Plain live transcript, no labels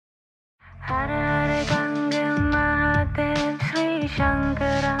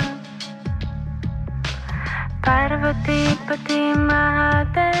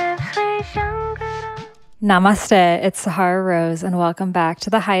Namaste, it's Sahara Rose, and welcome back to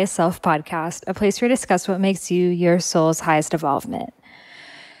the Highest Self podcast, a place where we discuss what makes you your soul's highest evolvement.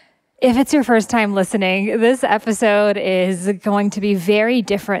 If it's your first time listening, this episode is going to be very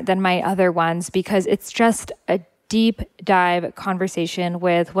different than my other ones because it's just a deep dive conversation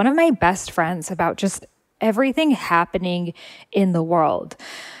with one of my best friends about just everything happening in the world.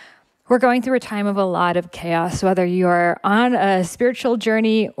 We're going through a time of a lot of chaos, whether you're on a spiritual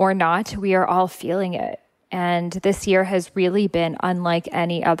journey or not, we are all feeling it. And this year has really been unlike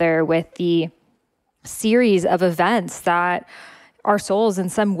any other with the series of events that our souls in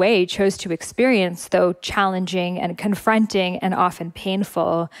some way chose to experience, though challenging and confronting and often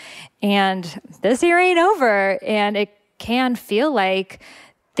painful. And this year ain't over, and it can feel like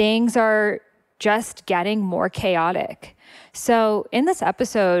things are just getting more chaotic. So in this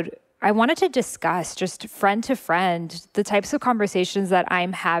episode, I wanted to discuss just friend to friend the types of conversations that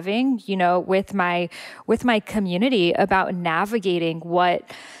I'm having, with my community about navigating what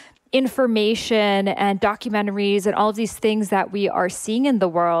information and documentaries and all of these things that we are seeing in the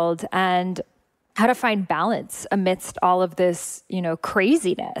world and how to find balance amidst all of this,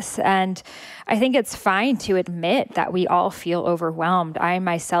 craziness. And I think it's fine to admit that we all feel overwhelmed. I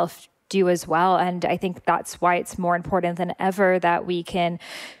myself do as well. And I think that's why it's more important than ever that we can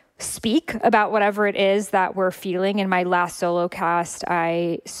speak about whatever it is that we're feeling. In my last solo cast,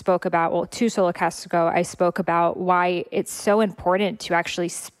 I spoke about, 2 solo casts ago, I spoke about why it's so important to actually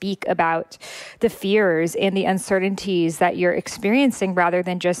speak about the fears and the uncertainties that you're experiencing rather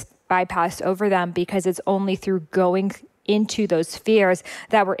than just bypass over them, because it's only through going into those fears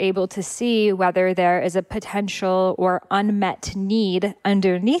that we're able to see whether there is a potential or unmet need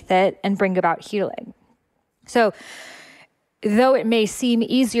underneath it and bring about healing. So, though it may seem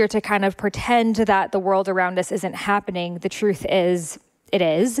easier to kind of pretend that the world around us isn't happening, the truth is it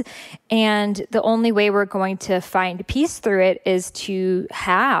is. And the only way we're going to find peace through it is to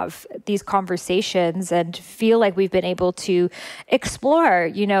have these conversations and feel like we've been able to explore,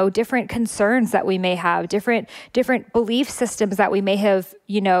 different concerns that we may have, different belief systems that we may have,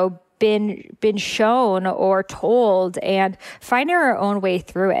 been shown or told, and finding our own way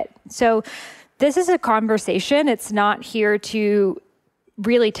through it. So this is a conversation. It's not here to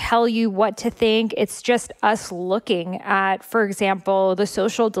really tell you what to think. It's just us looking at, for example, The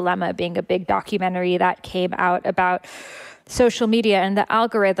Social Dilemma being a big documentary that came out about social media and the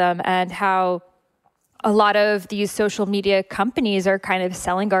algorithm and how a lot of these social media companies are kind of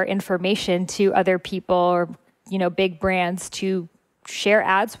selling our information to other people or, big brands to share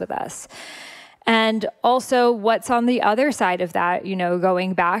ads with us. And also what's on the other side of that,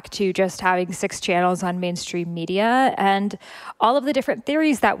 going back to just having 6 channels on mainstream media and all of the different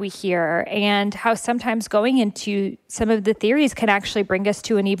theories that we hear, and how sometimes going into some of the theories can actually bring us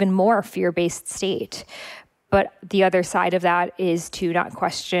to an even more fear-based state. But the other side of that is to not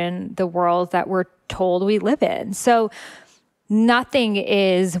question the world that we're told we live in. So nothing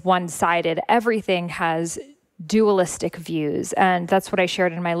is one-sided. Everything has dualistic views. And that's what I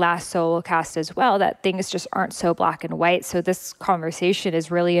shared in my last solo cast as well, that things just aren't so black and white. So this conversation is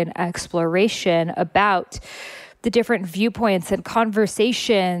really an exploration about the different viewpoints and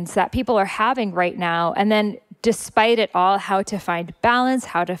conversations that people are having right now. And then despite it all, how to find balance,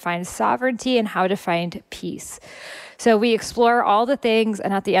 how to find sovereignty, and how to find peace. So we explore all the things,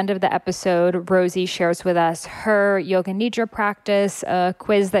 and at the end of the episode, Rosie shares with us her yoga nidra practice, a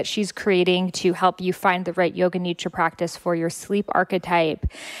quiz that she's creating to help you find the right yoga nidra practice for your sleep archetype,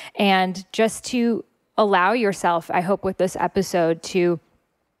 and just to allow yourself, I hope with this episode, to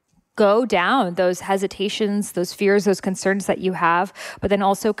go down those hesitations, those fears, those concerns that you have, but then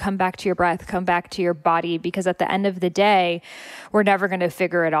also come back to your breath, come back to your body, because at the end of the day, we're never going to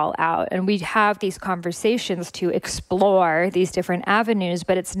figure it all out. And we have these conversations to explore these different avenues,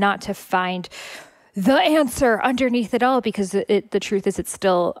 but it's not to find the answer underneath it all, because the truth is it's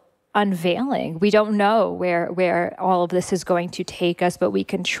still unveiling. We don't know where all of this is going to take us, but we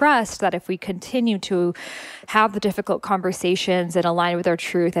can trust that if we continue to have the difficult conversations and align with our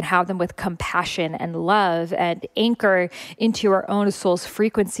truth and have them with compassion and love and anchor into our own soul's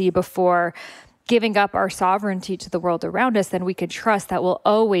frequency before giving up our sovereignty to the world around us, then we can trust that we'll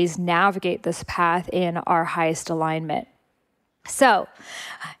always navigate this path in our highest alignment. So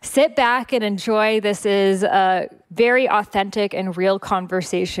sit back and enjoy. This is a very authentic and real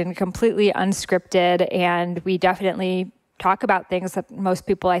conversation, completely unscripted, and we definitely talk about things that most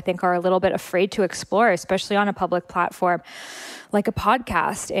people, I think, are a little bit afraid to explore, especially on a public platform like a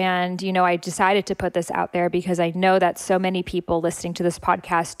podcast. And, I decided to put this out there because I know that so many people listening to this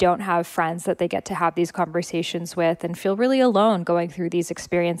podcast don't have friends that they get to have these conversations with and feel really alone going through these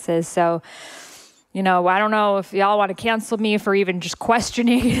experiences. So, I don't know if y'all want to cancel me for even just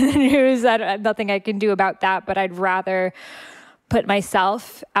questioning the news. Nothing I can do about that, but I'd rather put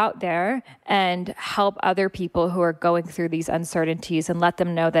myself out there and help other people who are going through these uncertainties and let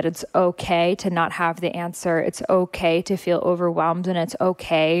them know that it's okay to not have the answer. It's okay to feel overwhelmed, and it's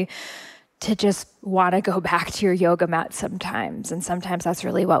okay to just want to go back to your yoga mat sometimes. And sometimes that's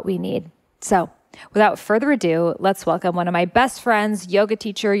really what we need. So without further ado, let's welcome one of my best friends, yoga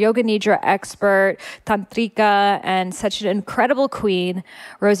teacher, yoga nidra expert, tantrika, and such an incredible queen,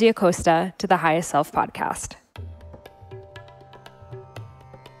 Rosie Acosta, to the Highest Self podcast.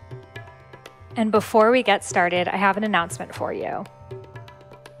 And before we get started, I have an announcement for you.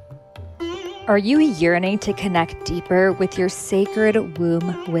 Are you yearning to connect deeper with your sacred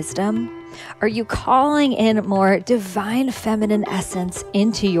womb wisdom? Are you calling in more divine feminine essence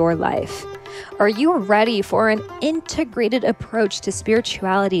into your life? Are you ready for an integrated approach to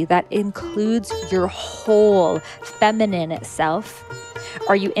spirituality that includes your whole feminine self?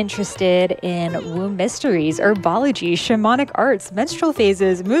 Are you interested in womb mysteries, herbology, shamanic arts, menstrual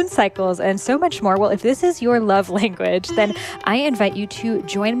phases, moon cycles, and so much more? Well, if this is your love language, then I invite you to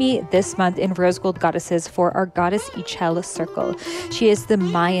join me this month in Rose Gold Goddesses for our Goddess Ichel Circle. She is the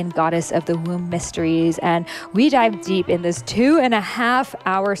Mayan goddess of the womb mysteries, and we dive deep in this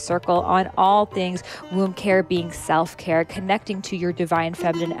 2.5-hour circle on all things womb care, being self-care, connecting to your divine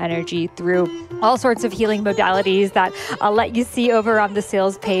feminine energy through all sorts of healing modalities that I'll let you see over on the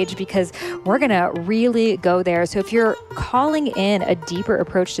sales page, because we're going to really go there. So if you're calling in a deeper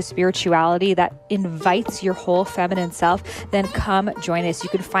approach to spirituality that invites your whole feminine self, then come join us. You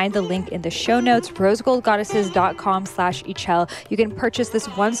can find the link in the show notes, rosegoldgoddesses.com/Ichel. You can purchase this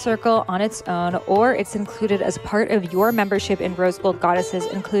one circle on its own, or it's included as part of your membership in Rose Gold Goddesses,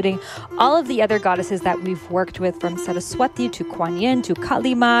 including all of the other goddesses that we've worked with, from Saraswati to Kuan Yin to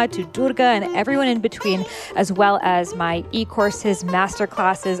Kalima to Durga and everyone in between, as well as my e-courses, master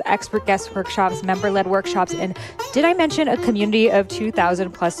classes, expert guest workshops, member-led workshops, and did I mention a community of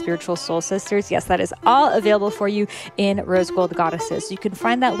 2,000 plus spiritual soul sisters? Yes, that is all available for you in Rose Gold Goddesses. You can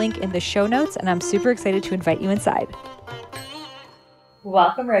find that link in the show notes, and I'm super excited to invite you inside.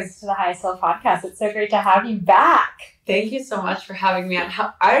 Welcome, Rosie, to the Highest Self podcast. It's so great to have you back. Thank you so much for having me on.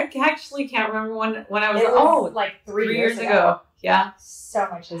 I actually can't remember when I was. It was like 3 years ago. Yeah. So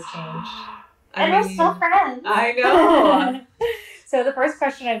much has changed. And we're still friends. I know. So the first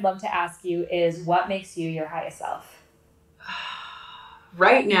question I'd love to ask you is, what makes you your highest self?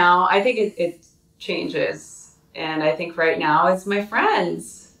 Right now, I think it changes. And I think right now it's my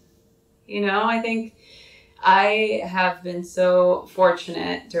friends. I think I have been so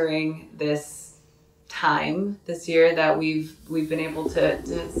fortunate during this time this year that we've been able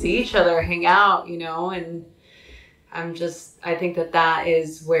to see each other, hang out, and I think that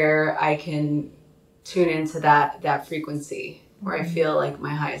is where I can tune into that frequency where I feel like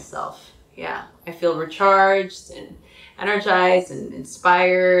my highest self. Yeah. I feel recharged and energized and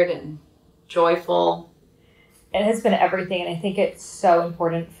inspired and joyful. It has been everything. And I think it's so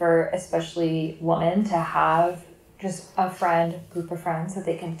important for especially women to have just a group of friends that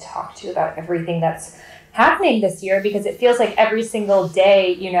they can talk to about everything that's happening this year, because it feels like every single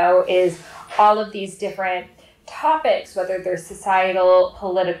day, is all of these different topics, whether they're societal,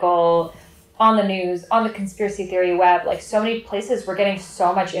 political, on the news, on the conspiracy theory web, like so many places we're getting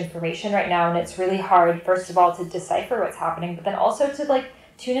so much information right now. And it's really hard, first of all, to decipher what's happening, but then also to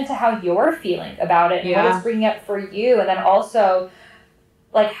tune into how you're feeling about it and what it's bringing up for you. And then also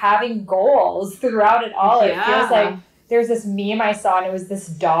having goals throughout it all. It feels like there's this meme I saw, and it was this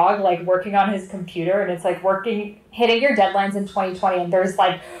dog working on his computer, and it's hitting your deadlines in 2020, and there's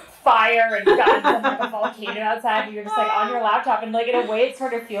fire and guns and a volcano outside, and you're just on your laptop, and in a way it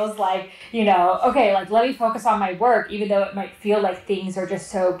sort of feels okay, let me focus on my work, even though it might feel like things are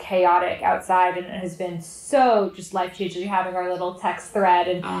just so chaotic outside. And it has been so just life-changing having our little text thread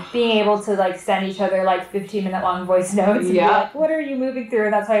and being able to send each other 15-minute long voice notes and be what are you moving through?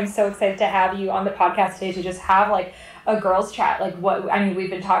 And that's why I'm so excited to have you on the podcast today, to just have a girls chat. We've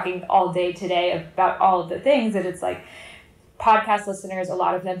been talking all day today about all of the things, and it's podcast listeners, a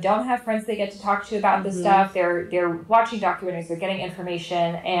lot of them don't have friends they get to talk to about this stuff. They're watching documentaries, they're getting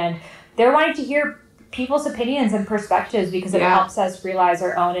information, and they're wanting to hear people's opinions and perspectives, because it helps us realize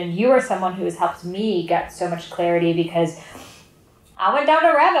our own. And you are someone who has helped me get so much clarity, because I went down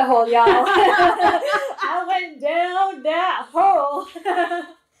a rabbit hole, y'all. I went down that hole. And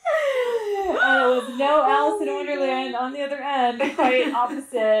it was no Alice in Wonderland on the other end. Quite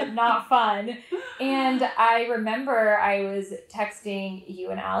opposite, not fun. And I remember I was texting you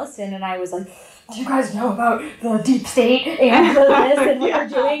and Allison, and I was like, do you guys know about the deep state and the this and what we're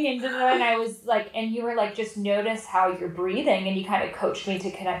doing? And I was like, and you were like, just notice how you're breathing. And you kind of coached me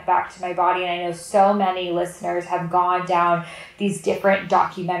to connect back to my body. And I know so many listeners have gone down these different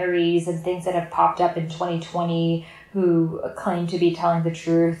documentaries and things that have popped up in 2020 who claim to be telling the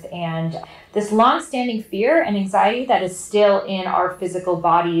truth, and this long-standing fear and anxiety that is still in our physical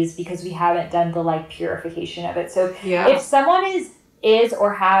bodies because we haven't done the like purification of it. So if someone is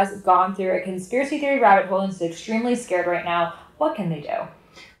or has gone through a conspiracy theory rabbit hole and is extremely scared right now, what can they do?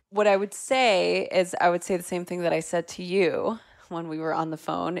 What I would say is I would say the same thing that I said to you when we were on the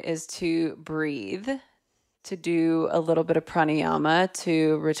phone, is to breathe, to do a little bit of pranayama,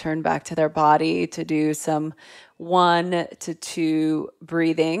 to return back to their body, to do some 1 to 2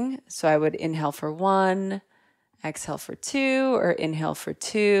 breathing. So I would inhale for 1, exhale for 2, or inhale for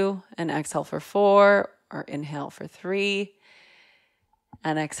 2 and exhale for 4, or inhale for 3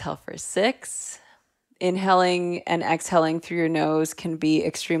 and exhale for 6. Inhaling and exhaling through your nose can be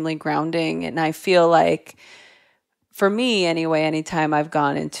extremely grounding. And I feel like, for me anyway, anytime I've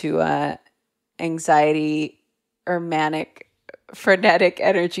gone into a anxiety or manic, frenetic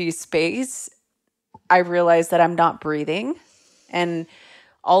energy space, I realize that I'm not breathing, and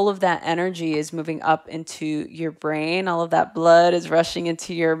all of that energy is moving up into your brain. All of that blood is rushing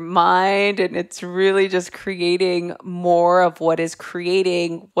into your mind, and it's really just creating more of what is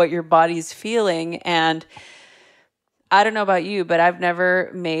creating what your body's feeling. And I don't know about you, but I've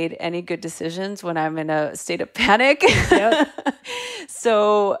never made any good decisions when I'm in a state of panic. Yep.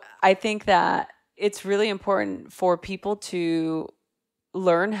 So I think that it's really important for people to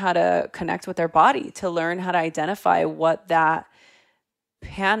learn how to connect with their body, to learn how to identify what that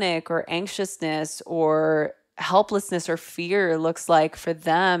panic or anxiousness or helplessness or fear looks like for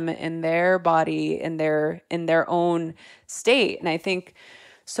them in their body, in their own state. And I think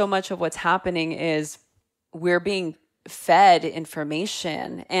so much of what's happening is we're being fed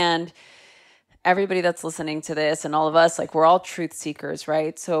information, and everybody that's listening to this and all of us, like, we're all truth seekers,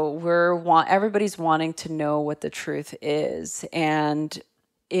 right? So everybody's wanting to know what the truth is. And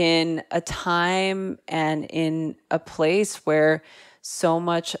in a time and in a place where so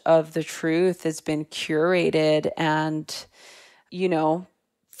much of the truth has been curated and,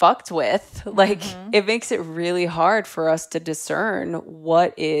 fucked with, like, it makes it really hard for us to discern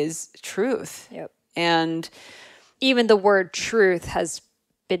what is truth. Yep. And even the word truth has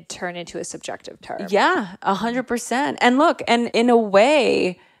been turned into a subjective term. Yeah, 100%. And look, and in a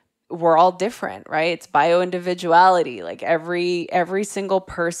way, we're all different, right? It's bio-individuality. Like every single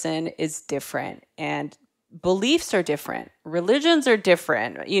person is different, and beliefs are different. Religions are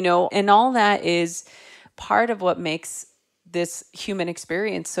different, and all that is part of what makes this human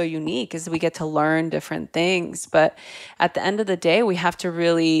experience so unique, is we get to learn different things. But at the end of the day, we have to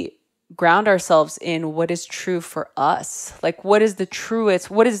really ground ourselves in what is true for us. Like, what is the truest,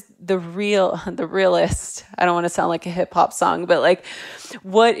 what is the realest, I don't want to sound like a hip hop song, but like,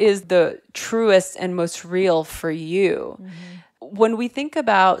 what is the truest and most real for you? Mm-hmm. When we think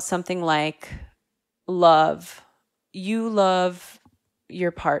about something like love, you love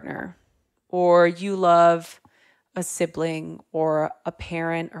your partner, or you love a sibling or a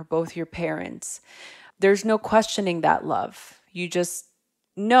parent or both your parents. There's no questioning that love. You just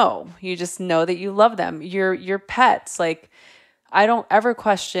know that you love them. Your pets, like, I don't ever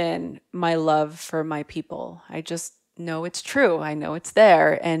question my love for my people. I just know it's true. I know it's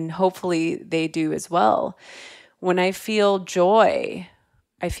there, and hopefully they do as well. When I feel joy,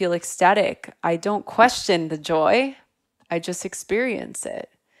 I feel ecstatic. I don't question the joy. I just experience it.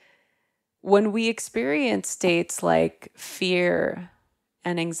 When we experience states like fear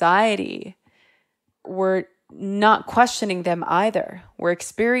and anxiety, we're not questioning them either. We're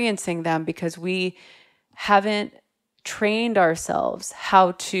experiencing them because we haven't trained ourselves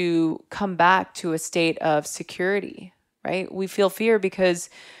how to come back to a state of security, right? We feel fear because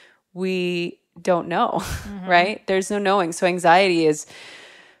we don't know, right? There's no knowing. So anxiety is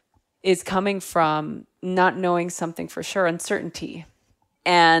coming from not knowing something for sure, uncertainty.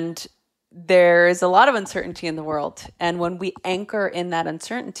 And there is a lot of uncertainty in the world. And when we anchor in that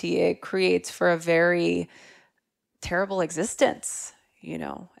uncertainty, it creates for a very terrible existence,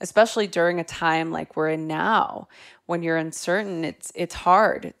 especially during a time like we're in now. When you're uncertain, it's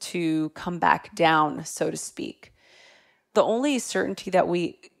hard to come back down, so to speak. The only certainty that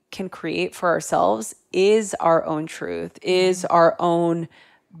we can create for ourselves is our own truth, is our own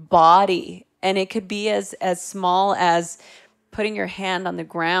body. And it could be as small as putting your hand on the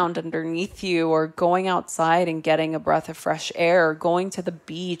ground underneath you, or going outside and getting a breath of fresh air, or going to the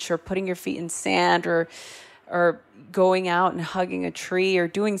beach, or putting your feet in sand, or going out and hugging a tree, or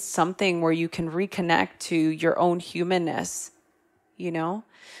doing something where you can reconnect to your own humanness, you know?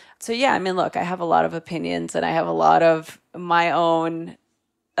 So yeah, I mean, look, I have a lot of opinions and I have a lot of my own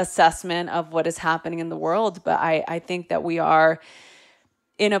assessment of what is happening in the world, but I think that we are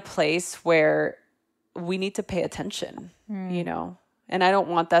in a place where we need to pay attention, you know? And I don't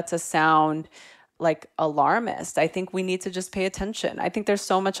want that to sound like alarmist. I think we need to just pay attention. I think there's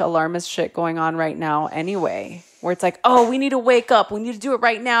so much alarmist shit going on right now anyway, where it's like, oh, we need to wake up. We need to do it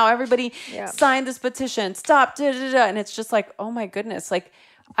right now. Everybody sign this petition. Stop. Da, da, da. And it's just like, oh my goodness. Like,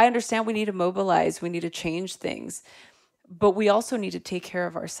 I understand we need to mobilize. We need to change things. But we also need to take care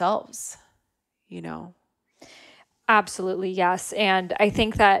of ourselves, you know? Absolutely, yes. And I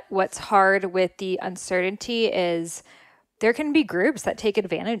think that what's hard with the uncertainty is there can be groups that take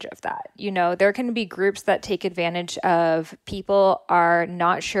advantage of that. You know, there can be groups that take advantage of people are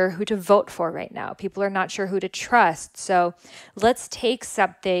not sure who to vote for right now. People are not sure who to trust. So let's take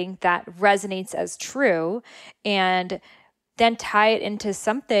something that resonates as true and then tie it into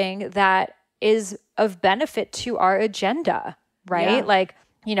something that is of benefit to our agenda, right? Yeah. Like,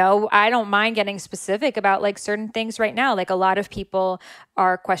 you know, I don't mind getting specific about like certain things right now. Like a lot of people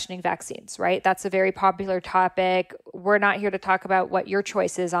are questioning vaccines, right? That's a very popular topic. We're not here to talk about what your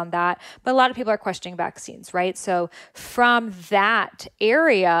choice is on that, but a lot of people are questioning vaccines, right? So from that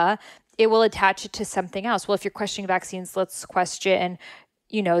area, it will attach it to something else. Well, if you're questioning vaccines, let's question,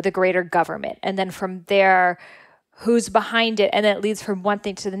 you know, the greater government. And then from there, who's behind it? And then it leads from one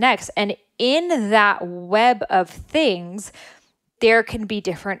thing to the next. And in that web of things, there can be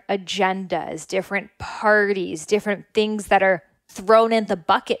different agendas, different parties, different things that are thrown in the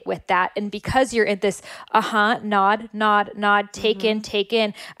bucket with that. And because you're in this, nod, take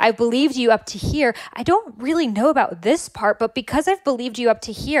in, I believed you up to here. I don't really know about this part, but because I've believed you up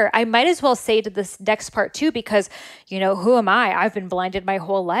to here, I might as well say to this next part too, because, you know, who am I? I've been blinded my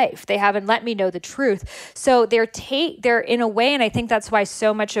whole life. They haven't let me know the truth. So they're in a way, and I think that's why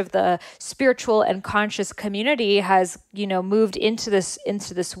so much of the spiritual and conscious community has, you know, moved into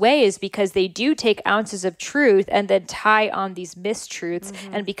this way, is because they do take ounces of truth and then tie on these mistruths.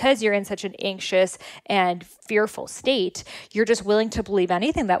 And because you're in such an anxious and fearful state, you're just willing to believe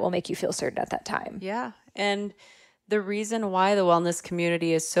anything that will make you feel certain at that time. Yeah. And the reason why the wellness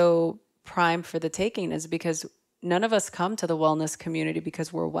community is so prime for the taking is because none of us come to the wellness community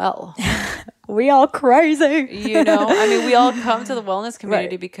because we're well. We all crazy. You know, I mean, we all come to the wellness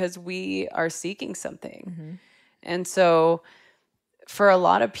community because we are seeking something. And so for a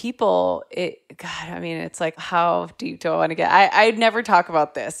lot of people, it's like, how deep do I want to get? I'd never talk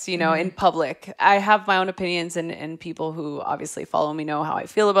about this, you know, in public. I have my own opinions, and people who obviously follow me know how I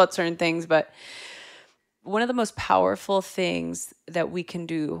feel about certain things. But one of the most powerful things that we can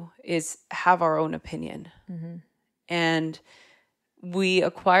do is have our own opinion. And we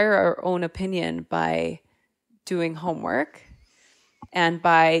acquire our own opinion by doing homework and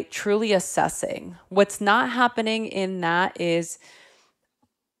by truly assessing. What's not happening in that is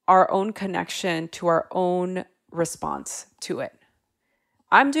our own connection to our own response to it.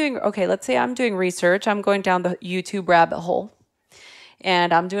 Let's say I'm doing research. I'm going down the YouTube rabbit hole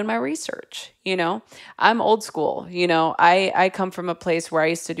and I'm doing my research. You know, I'm old school. You know, I come from a place where I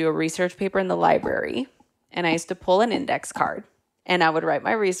used to do a research paper in the library, and I used to pull an index card and I would write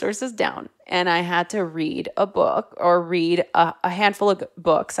my resources down, and I had to read a book or read a handful of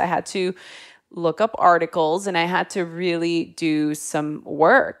books. I had to look up articles, and I had to really do some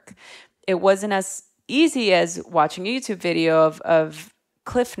work. It wasn't as easy as watching a YouTube video of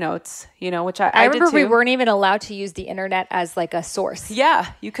Cliff Notes, you know, which I remember did too. We weren't even allowed to use the internet as like a source.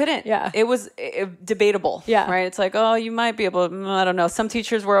 Yeah, you couldn't. Yeah. It was debatable. Yeah. Right? It's like, oh, you might be able to, I don't know. Some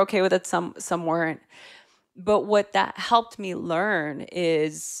teachers were okay with it, some weren't. But what that helped me learn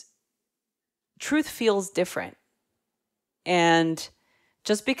is truth feels different. And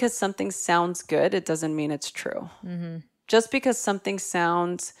just because something sounds good, it doesn't mean it's true. Just because something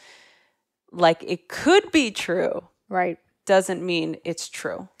sounds like it could be true, right, doesn't mean it's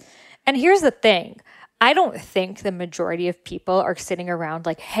true. And here's the thing. I don't think the majority of people are sitting around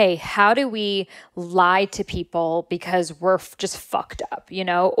like, hey, how do we lie to people because we're just fucked up, you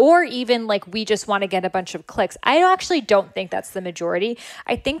know? Or even like we just want to get a bunch of clicks. I actually don't think that's the majority.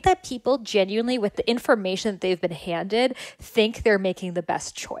 I think that people genuinely, with the information that they've been handed, think they're making the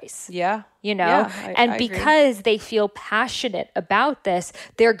best choice. Yeah. You know, Yeah, and I because agree. they feel passionate about this,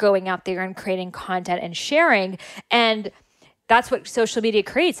 they're going out there and creating content and sharing. And that's what social media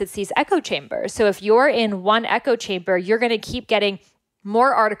creates. It's these echo chambers. So if you're in one echo chamber, you're going to keep getting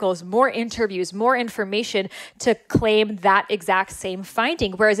more articles, more interviews, more information to claim that exact same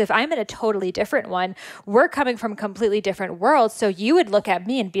finding. Whereas if I'm in a totally different one, we're coming from completely different worlds. So you would look at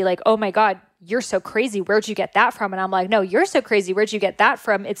me and be like, oh my God, you're so crazy. Where'd you get that from? And I'm like, no, you're so crazy. Where'd you get that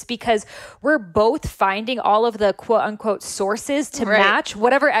from? It's because we're both finding all of the quote unquote sources to match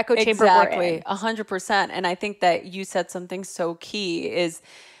whatever echo chamber we're in. 100%. And I think that you said something so key is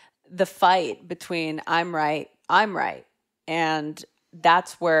the fight between I'm right. And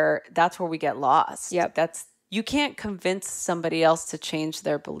that's where we get lost. Yep. You can't convince somebody else to change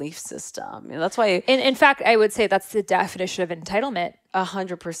their belief system. You know, that's why. In fact, I would say that's the definition of entitlement.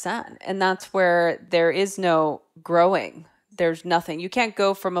 100%. And that's where there is no growing. There's nothing. You can't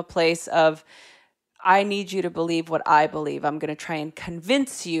go from a place of, I need you to believe what I believe. I'm going to try and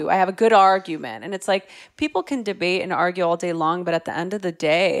convince you. I have a good argument. And it's like people can debate and argue all day long, but at the end of the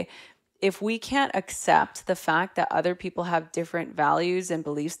day, if we can't accept the fact that other people have different values and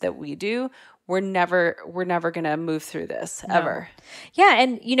beliefs that we do, we're never going to move through this ever. Yeah.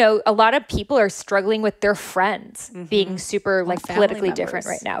 And, you know, a lot of people are struggling with their friends being super like politically different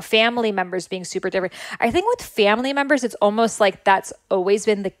right now. Family members being super different. I think with family members, it's almost like that's always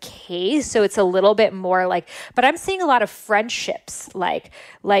been the case. So it's a little bit more like, but I'm seeing a lot of friendships, like,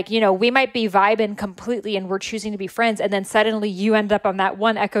 you know, we might be vibing completely and we're choosing to be friends. And then suddenly you end up on that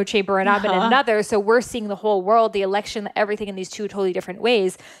one echo chamber and I'm in another. So we're seeing the whole world, the election, everything in these two totally different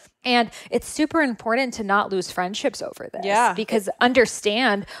ways. And it's super important to not lose friendships over this. Yeah. Because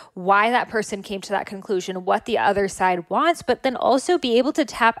understand why that person came to that conclusion, what the other side wants, but then also be able to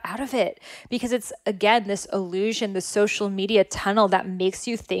tap out of it. Because it's, again, this illusion, the social media tunnel that makes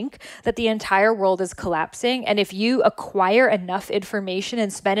you think that the entire world is collapsing. And if you acquire enough information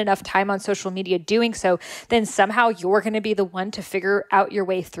and spend enough time on social media doing so, then somehow you're going to be the one to figure out your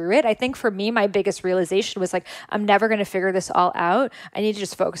way through it. I think for me, my biggest realization was like, I'm never going to figure this all out. I need to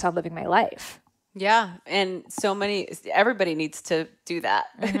just focus on living my life. Yeah. And everybody needs to do that.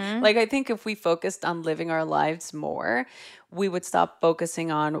 Like, I think if we focused on living our lives more, we would stop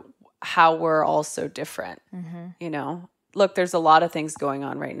focusing on how we're all so different. You know, look, there's a lot of things going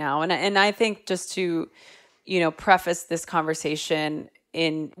on right now. And I think just to, you know, preface this conversation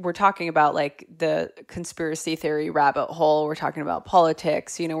we're talking about like the conspiracy theory rabbit hole. We're talking about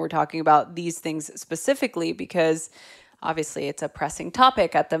politics, you know, we're talking about these things specifically because obviously it's a pressing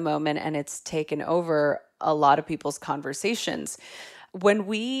topic at the moment and it's taken over a lot of people's conversations. When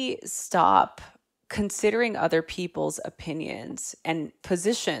we stop considering other people's opinions and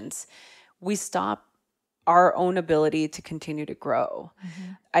positions, we stop our own ability to continue to grow.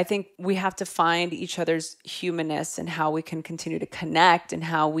 I think we have to find each other's humanness and how we can continue to connect and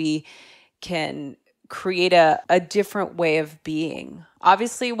how we can create a different way of being.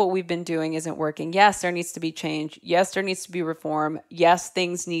 Obviously, what we've been doing isn't working. Yes, there needs to be change. Yes, there needs to be reform. Yes,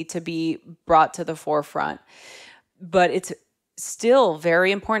 things need to be brought to the forefront. But it's still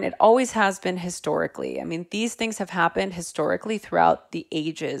very important. It always has been historically. I mean, these things have happened historically throughout the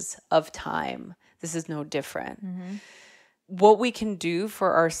ages of time. This is no different. What we can do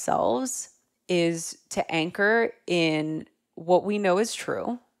for ourselves is to anchor in what we know is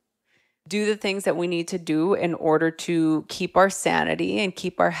true, do the things that we need to do in order to keep our sanity and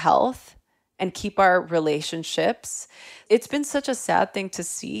keep our health and keep our relationships. It's been such a sad thing to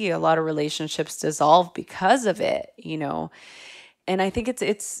see a lot of relationships dissolve because of it, you know. And I think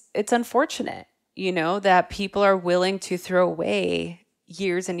it's unfortunate, you know, that people are willing to throw away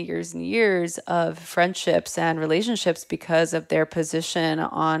years and years and years of friendships and relationships because of their position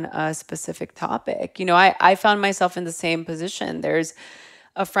on a specific topic. You know, I found myself in the same position. There's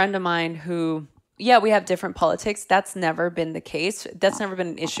a friend of mine who, yeah, we have different politics. That's never been the case. That's never been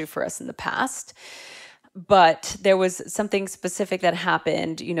an issue for us in the past. But there was something specific that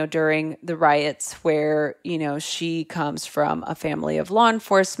happened, you know, during the riots where, you know, she comes from a family of law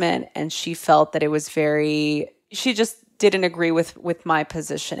enforcement and she felt that it was she just didn't agree with my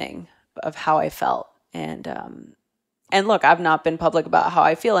positioning of how I felt. And And look, I've not been public about how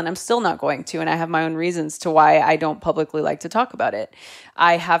I feel, and I'm still not going to. And I have my own reasons to why I don't publicly like to talk about it.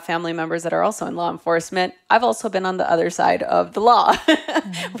 I have family members that are also in law enforcement. I've also been on the other side of the law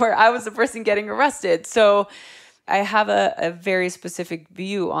where I was the person getting arrested. So I have a very specific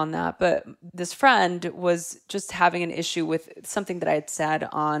view on that. But this friend was just having an issue with something that I had said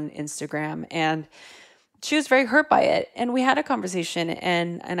on Instagram, and she was very hurt by it. And we had a conversation,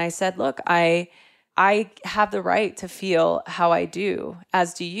 and I said, look, I have the right to feel how I do,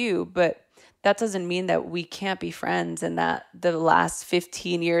 as do you, but that doesn't mean that we can't be friends and that the last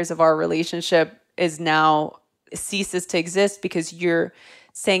 15 years of our relationship is now ceases to exist because you're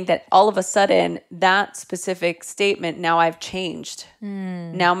saying that all of a sudden that specific statement, now I've changed.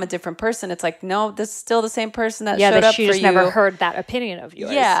 Now I'm a different person. It's like, no, this is still the same person that showed up for you. She just never heard that opinion of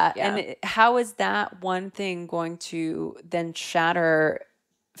yours. Yeah. And how is that one thing going to then shatter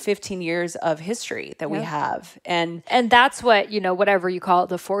 15 years of history that we have? And that's what, whatever you call it,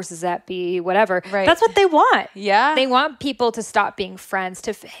 the forces that be, whatever. Right. That's what they want. Yeah. They want people to stop being friends,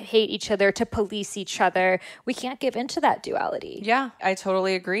 to hate each other, to police each other. We can't give into that duality. Yeah, I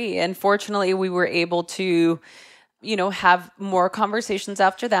totally agree. And fortunately, we were able to, have more conversations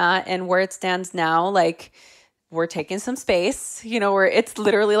after that. And where it stands now, like, we're taking some space, where it's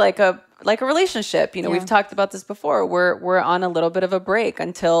literally like a relationship. We've talked about this before. We're on a little bit of a break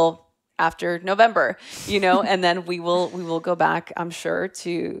until after November, and then we will go back, I'm sure,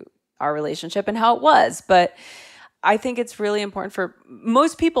 to our relationship and how it was. But I think it's really important for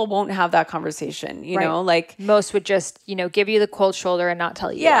most people won't have that conversation, like most would just, give you the cold shoulder and not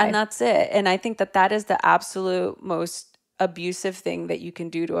tell you. Yeah. And that's it. And I think that is the absolute most abusive thing that you can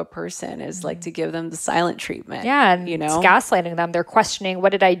do to a person is like to give them the silent treatment. Yeah. And it's gaslighting them. They're questioning,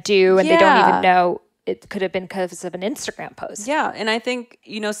 what did I do? And they don't even know it could have been because of an Instagram post. Yeah. And I think,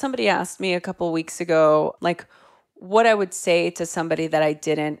 somebody asked me a couple of weeks ago, like what I would say to somebody that I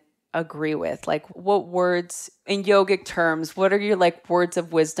didn't agree with, like what words in yogic terms, what are your like words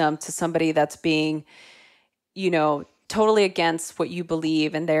of wisdom to somebody that's being, totally against what you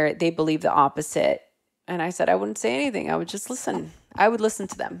believe and they believe the opposite. And I said, I wouldn't say anything. I would just listen. I would listen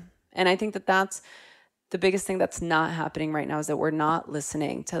to them. And I think that that's the biggest thing that's not happening right now is that we're not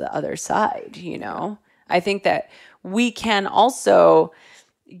listening to the other side, I think that we can also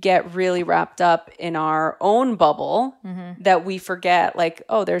get really wrapped up in our own bubble that we forget, like,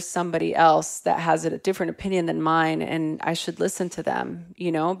 oh, there's somebody else that has a different opinion than mine and I should listen to them,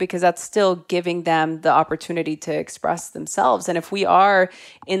 because that's still giving them the opportunity to express themselves. And if we are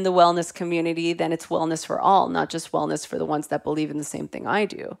in the wellness community, then it's wellness for all, not just wellness for the ones that believe in the same thing I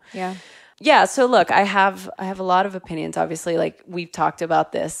do. Yeah. Yeah. So look, I have a lot of opinions, obviously, like we've talked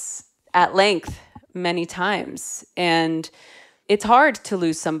about this at length many times, and it's hard to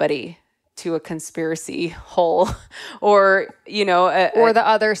lose somebody to a conspiracy hole or, or the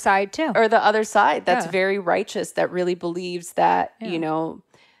other side too. Or the other side that's very righteous, that really believes that,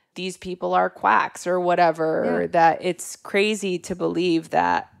 these people are quacks or whatever, or that it's crazy to believe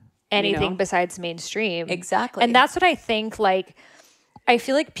that anything besides mainstream. Exactly. And that's what I think, like, I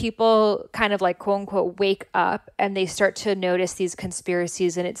feel like people kind of like quote unquote wake up and they start to notice these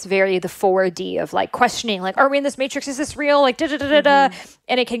conspiracies, and it's very the 4D of like questioning, like, are we in this matrix? Is this real? Like, And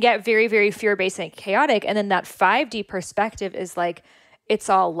it can get very, very fear-based and chaotic. And then that 5D perspective is like, it's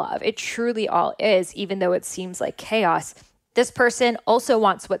all love. It truly all is, even though it seems like chaos. This person also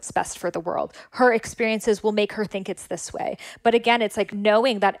wants what's best for the world. Her experiences will make her think it's this way. But again, it's like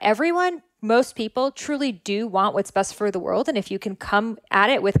knowing that most people truly do want what's best for the world. And if you can come at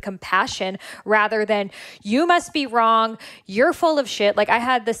it with compassion rather than you must be wrong, you're full of shit. Like I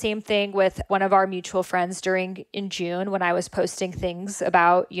had the same thing with one of our mutual friends in June when I was posting things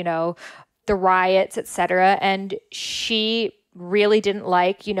about, the riots, etc. And she really didn't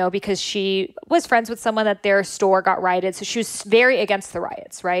like, because she was friends with someone that their store got rioted. So she was very against the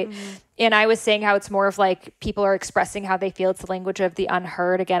riots, right? Mm-hmm. And I was saying how it's more of like people are expressing how they feel. It's the language of the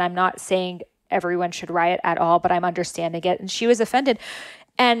unheard. Again, I'm not saying everyone should riot at all, but I'm understanding it. And she was offended.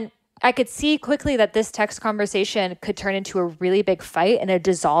 And I could see quickly that this text conversation could turn into a really big fight and a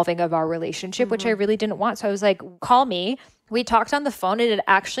dissolving of our relationship, which I really didn't want. So I was like, call me. We talked on the phone and it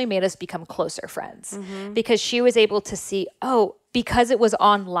actually made us become closer friends because she was able to see, because it was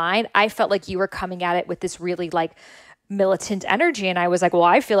online, I felt like you were coming at it with this really like militant energy. And I was like, well,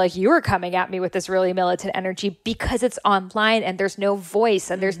 I feel like you were coming at me with this really militant energy because it's online and there's no voice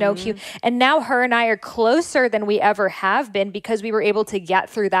and there's no cue. And now her and I are closer than we ever have been because we were able to get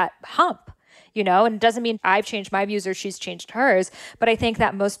through that hump. And it doesn't mean I've changed my views or she's changed hers, but I think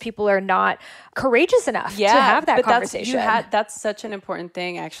that most people are not courageous enough to have that conversation. That's such an important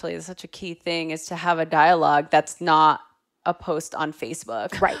thing, actually. It's such a key thing, is to have a dialogue that's not a post on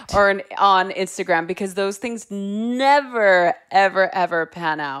Facebook, right, or on Instagram, because those things never, ever, ever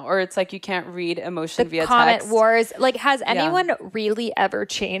pan out. Or it's like you can't read emotion via comment text. wars. Like, has anyone really ever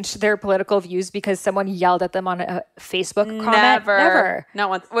changed their political views because someone yelled at them on a Facebook comment? Never. Not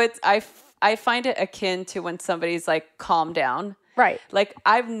once. I find it akin to when somebody's like, calm down. Right. Like,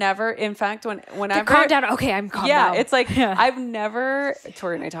 I've never, in fact, whenever... calm down. Okay, I'm calm now. Yeah, it's like, I've never...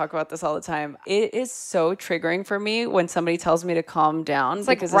 Tori and I talk about this all the time. It is so triggering for me when somebody tells me to calm down. It's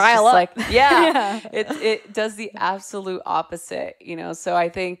like, rile up. Like, yeah. It does the absolute opposite, So I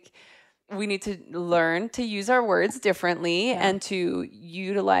think we need to learn to use our words differently and to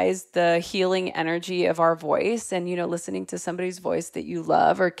utilize the healing energy of our voice. And, listening to somebody's voice that you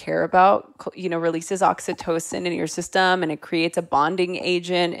love or care about, releases oxytocin in your system, and it creates a bonding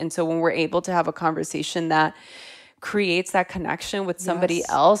agent. And so when we're able to have a conversation that creates that connection with somebody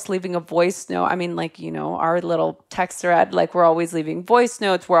else, leaving a voice note. I mean, like, our little text thread, like, we're always leaving voice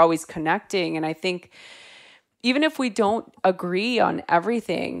notes. We're always connecting. And I think even if we don't agree on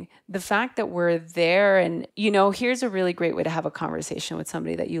everything, the fact that we're there, and, here's a really great way to have a conversation with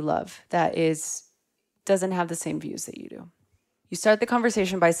somebody that you love that doesn't have the same views that you do. You start the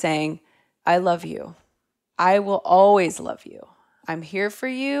conversation by saying, I love you. I will always love you. I'm here for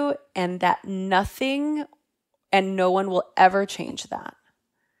you, and that nothing and no one will ever change that.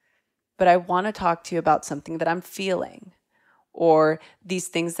 But I want to talk to you about something that I'm feeling. Or these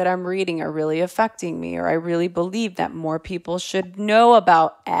things that I'm reading are really affecting me, or I really believe that more people should know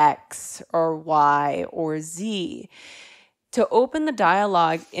about X or Y or Z. To open the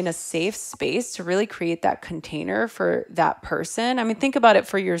dialogue in a safe space to really create that container for that person. I mean, think about it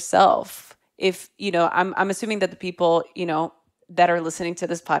for yourself. If, I'm assuming that the people, that are listening to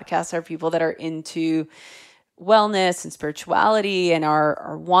this podcast are people that are into wellness and spirituality and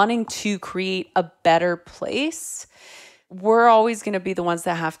are wanting to create a better place. We're always going to be the ones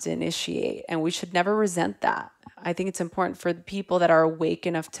that have to initiate, and we should never resent that. I think it's important for the people that are awake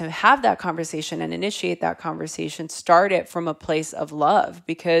enough to have that conversation and initiate that conversation, start it from a place of love,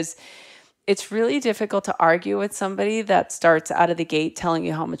 because it's really difficult to argue with somebody that starts out of the gate telling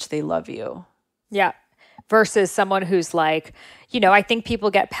you how much they love you. Yeah. Versus someone who's like, I think people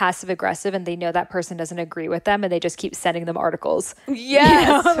get passive aggressive and they know that person doesn't agree with them and they just keep sending them articles.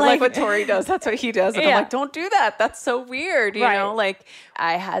 Yes. Like what Tori does. That's what he does. And I'm like, don't do that. That's so weird. You know, like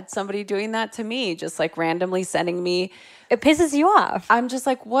I had somebody doing that to me, just like randomly sending me. It pisses you off. I'm just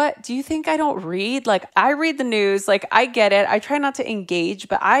like, what? Do you think I don't read? Like, I read the news. Like, I get it. I try not to engage,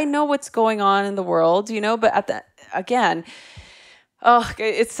 but I know what's going on in the world, but again,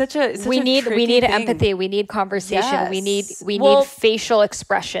 it's such a we need thing. Empathy. We need conversation. Yes. We need facial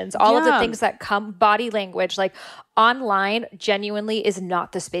expressions. All of the things that come, body language, like online genuinely is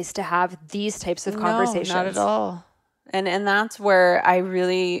not the space to have these types of conversations. Not at all. And that's where I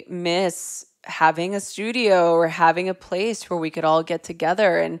really miss having a studio or having a place where we could all get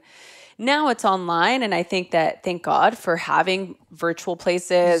together. And now it's online, and I think that, thank God for having virtual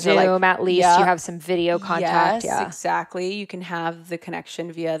places. Zoom, at least you have some video contact. Yes, exactly. You can have the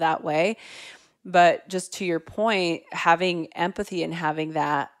connection via that way. But just to your point, having empathy and having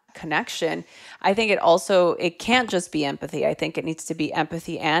that connection, I think it can't just be empathy. I think it needs to be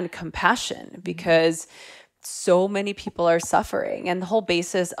empathy and compassion, because so many people are suffering. And the whole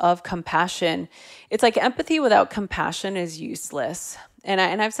basis of compassion, it's like empathy without compassion is useless.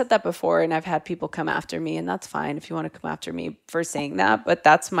 And I've said that before, and I've had people come after me, and that's fine if you want to come after me for saying that, but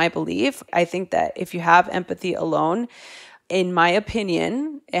that's my belief. I think that if you have empathy alone, in my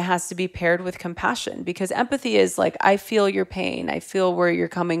opinion, it has to be paired with compassion, because empathy is like, I feel your pain. I feel where you're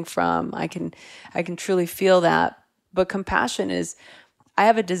coming from. I can truly feel that. But compassion is, I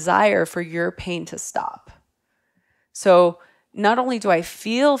have a desire for your pain to stop. So not only do I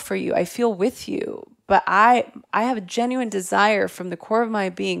feel for you, I feel with you, but I have a genuine desire from the core of my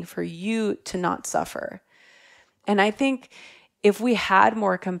being for you to not suffer. And I think if we had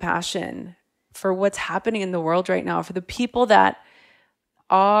more compassion for what's happening in the world right now, for the people that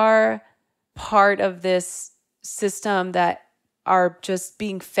are part of this system that are just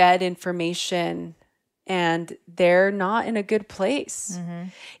being fed information and they're not in a good place. Mm-hmm.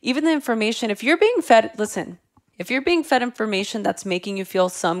 Even the information, if you're being fed, listen, if you're being fed information that's making you feel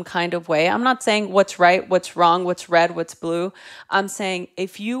some kind of way, I'm not saying what's right, what's wrong, what's red, what's blue. I'm saying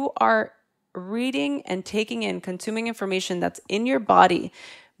if you are reading and taking in, consuming information that's in your body,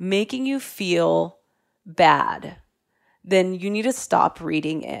 making you feel bad, then you need to stop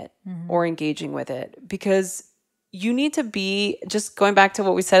reading it or engaging with it, because you need to be, just going back to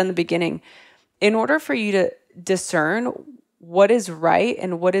what we said in the beginning, in order for you to discern what is right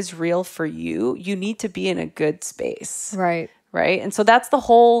and what is real for you, you need to be in a good space. Right. Right. And so that's the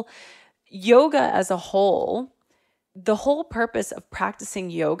whole yoga as a whole. The whole purpose of practicing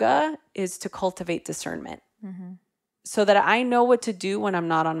yoga is to cultivate discernment so that I know what to do when I'm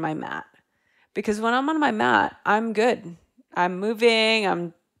not on my mat. Because when I'm on my mat, I'm good. I'm moving.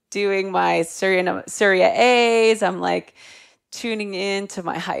 I'm doing my Surya A's. I'm like tuning in to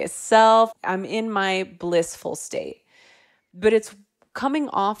my highest self. I'm in my blissful state. But it's coming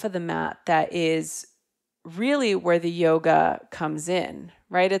off of the mat that is really where the yoga comes in,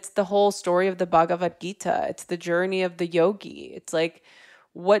 right? It's the whole story of the Bhagavad Gita. It's the journey of the yogi. It's like,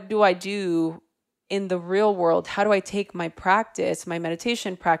 what do I do in the real world? How do I take my practice, my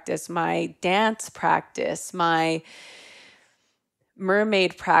meditation practice, my dance practice, my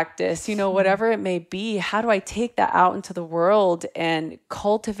mermaid practice, whatever it may be? How do I take that out into the world and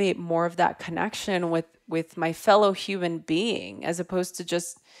cultivate more of that connection with my fellow human being, as opposed to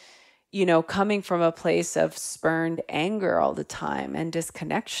just, coming from a place of spurned anger all the time and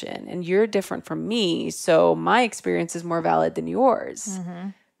disconnection? And you're different from me, so my experience is more valid than yours.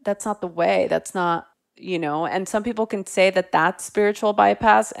 That's not the way. That's not, and some people can say that that's spiritual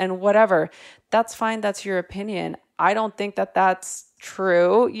bypass and whatever. That's fine. That's your opinion. I don't think that that's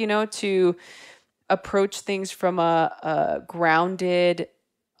true, to approach things from a grounded,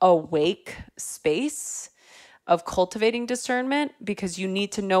 awake space of cultivating discernment, because you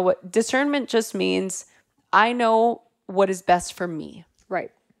need to know what discernment just means. I know what is best for me.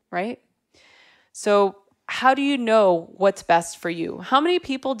 Right. Right. So how do you know what's best for you? How many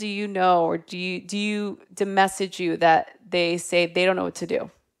people do you know, or do message you that they say they don't know what to do?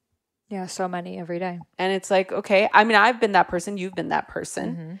 Yeah, so many every day. And it's like, okay, I mean, I've been that person, you've been that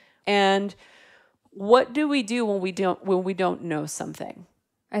person. And what do we do when we don't know something?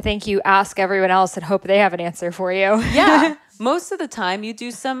 I think you ask everyone else and hope they have an answer for you. Yeah. Most of the time you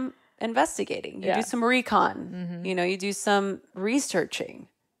do some investigating, you do some recon, you do some researching.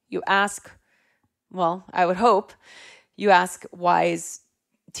 You ask, well, I would hope you ask wise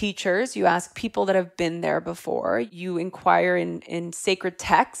teachers, you ask people that have been there before, you inquire in sacred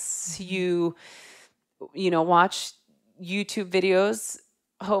texts, you watch YouTube videos,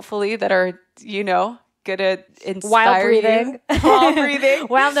 hopefully, that are, gonna inspire while breathing. you. While breathing.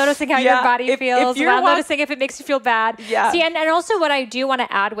 While noticing how your body feels. While noticing if it makes you feel bad. Yeah. See, and also what I do want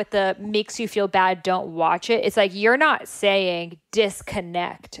to add with the makes you feel bad, don't watch it. It's like, you're not saying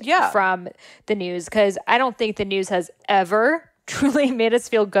disconnect from the news, because I don't think the news has ever truly made us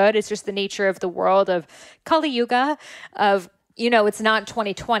feel good. It's just the nature of the world of Kali Yuga, of, it's not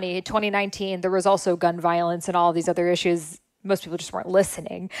 2020, 2019. There was also gun violence and all these other issues. Most people just weren't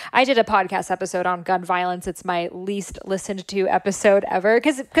listening. I did a podcast episode on gun violence. It's my least listened to episode ever,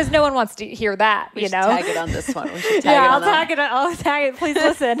 because no one wants to hear that. We should tag it on this one. We should tag I'll tag it. Please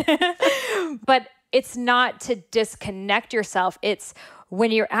listen. But it's not to disconnect yourself. It's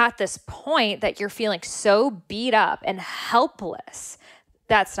when you're at this point that you're feeling so beat up and helpless.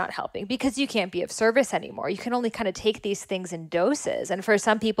 That's not helping, because you can't be of service anymore. You can only kind of take these things in doses. And for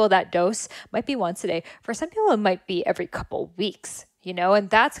some people, that dose might be once a day. For some people, it might be every couple weeks, and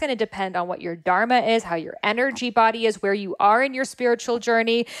that's going to depend on what your dharma is, how your energy body is, where you are in your spiritual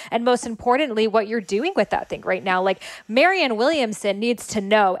journey, and most importantly, what you're doing with that thing right now. Like Marianne Williamson needs to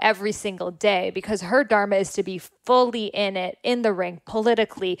know every single day, because her dharma is to be fully in it, in the ring,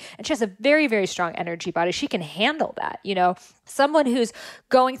 politically, and she has a very, very strong energy body. She can handle that, Someone who's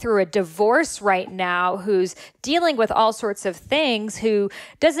going through a divorce right now, who's dealing with all sorts of things, who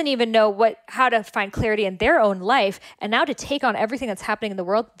doesn't even know how to find clarity in their own life, and now to take on everything that's happening in the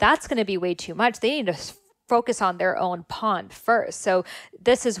world, that's going to be way too much. They need to focus on their own pond first. So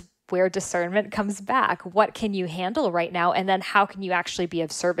this is where discernment comes back. What can you handle right now? And then how can you actually be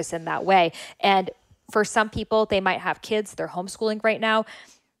of service in that way? And for some people, they might have kids, they're homeschooling right now.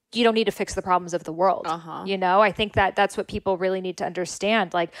 You don't need to fix the problems of the world. I think that's what people really need to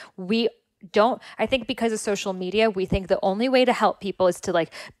understand. Like, I think because of social media, we think the only way to help people is to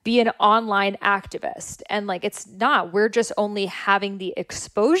be an online activist. And it's not, we're just only having the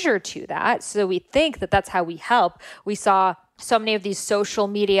exposure to that. So we think that that's how we help. We saw so many of these social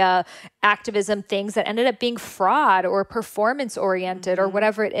media activism things that ended up being fraud or performance oriented or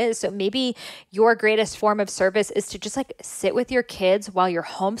whatever it is. So maybe your greatest form of service is to just sit with your kids while you're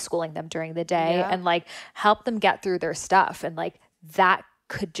homeschooling them during the day and help them get through their stuff. And that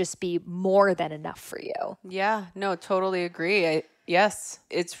could just be more than enough for you. Yeah, no, totally agree. Yes.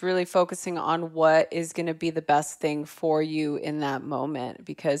 It's really focusing on what is going to be the best thing for you in that moment.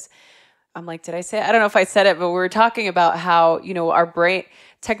 Because I'm like, did I say it? I don't know if I said it, but we were talking about how, our brain,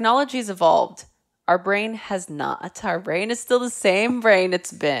 technology's evolved. Our brain has not. Our brain is still the same brain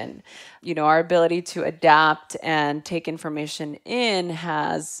it's been. Our ability to adapt and take information in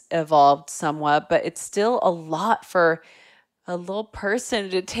has evolved somewhat, but it's still a lot for a little person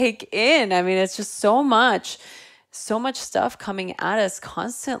to take in. I mean, it's just so much stuff coming at us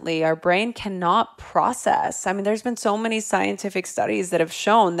constantly. Our brain cannot process. I mean, there's been so many scientific studies that have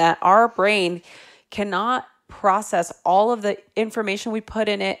shown that our brain cannot process all of the information we put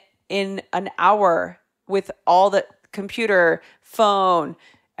in it in an hour with all the computer, phone,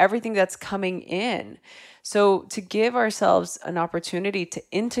 everything that's coming in. So to give ourselves an opportunity to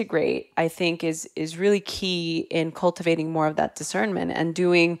integrate, I think is really key in cultivating more of that discernment and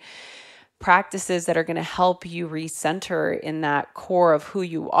doing practices that are going to help you recenter in that core of who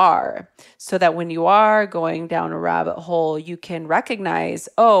you are, so that when you are going down a rabbit hole, you can recognize,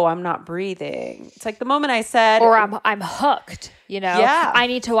 oh, I'm not breathing. It's like the moment I said, or I'm hooked, Yeah. I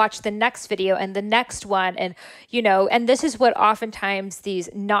need to watch the next video and the next one. And, and this is what oftentimes these,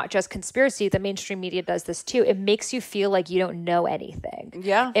 not just conspiracy, the mainstream media does this too. It makes you feel like you don't know anything.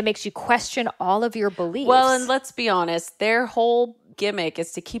 Yeah. It makes you question all of your beliefs. Well, and let's be honest, their whole gimmick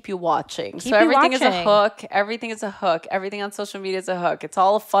is to keep you watching. Keep so you everything is a watching. hook. Everything is a hook. Everything on social media is a hook. It's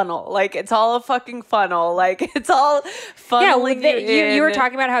all a funnel. Like, it's all a fucking funnel. Like, it's all funneling you were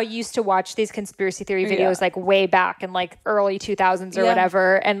talking about how you used to watch these conspiracy theory videos like way back in like early 2000s or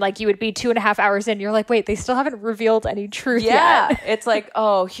whatever, and like you would be 2.5 hours in, you're like, wait, they still haven't revealed any truth yet. It's like,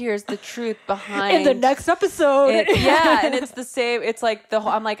 oh, here's the truth behind in the next episode. And it's the same. It's like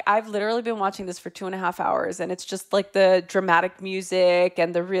I'm like, I've literally been watching this for 2.5 hours, and it's just like the dramatic music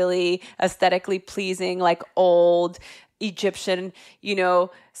and the really aesthetically pleasing, like old Egyptian,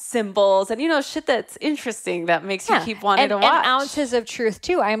 symbols and, shit that's interesting that makes you keep wanting to watch. And ounces of truth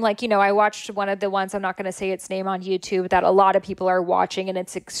too. I'm like, I watched one of the ones, I'm not going to say its name on YouTube, that a lot of people are watching, and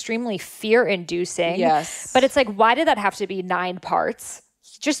it's extremely fear inducing. Yes. But it's like, why did that have to be 9 parts?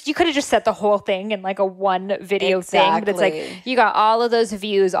 You could have just set the whole thing in like a one video thing. But it's like, you got all of those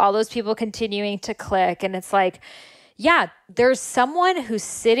views, all those people continuing to click. And it's like, yeah, there's someone who's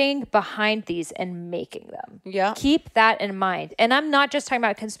sitting behind these and making them. Yeah. Keep that in mind. And I'm not just talking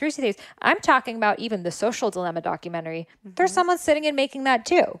about conspiracy theories. I'm talking about even the Social Dilemma documentary. Mm-hmm. There's someone sitting and making that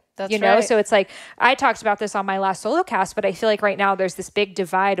too. That's right. So it's like, I talked about this on my last solo cast, but I feel like right now there's this big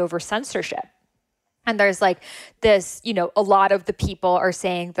divide over censorship. And there's like this, a lot of the people are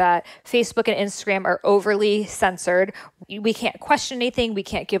saying that Facebook and Instagram are overly censored. We can't question anything. We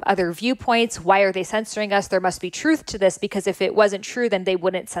can't give other viewpoints. Why are they censoring us? There must be truth to this, because if it wasn't true, then they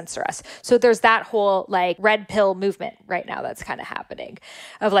wouldn't censor us. So there's that whole like red pill movement right now that's kind of happening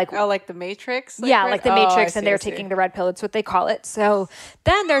of like, oh, like the Matrix? Like the Matrix, and they're taking the red pill. It's what they call it. So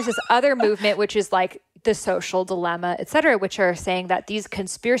then there's this other movement, which is like the Social Dilemma, et cetera, which are saying that these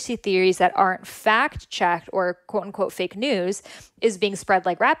conspiracy theories that aren't fact checked or quote unquote fake news is being spread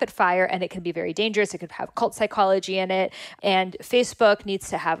like rapid fire, and it can be very dangerous. It could have cult psychology in it. And Facebook needs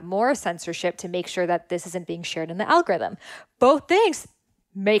to have more censorship to make sure that this isn't being shared in the algorithm. Both things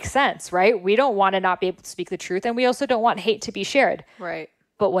make sense, right? We don't want to not be able to speak the truth, and we also don't want hate to be shared. Right.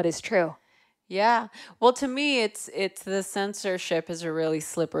 But what is true? Yeah. Well, to me, it's the censorship is a really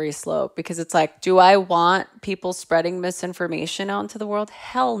slippery slope, because it's like, do I want people spreading misinformation out into the world?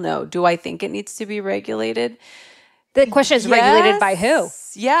 Hell no. Do I think it needs to be regulated? The question is, regulated by who?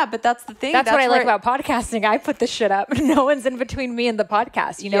 Yeah, but that's the thing. That's what I like about podcasting. I put the shit up. No one's in between me and the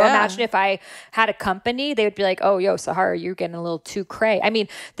podcast. Imagine if I had a company, they would be like, oh, yo, Sahara, you're getting a little too cray. I mean,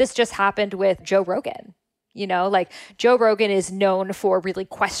 this just happened with Joe Rogan. Like Joe Rogan is known for really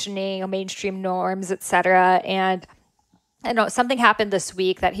questioning mainstream norms, et cetera. And I know something happened this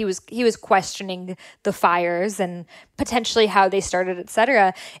week that he was questioning the fires and potentially how they started, et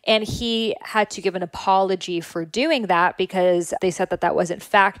cetera. And he had to give an apology for doing that because they said that wasn't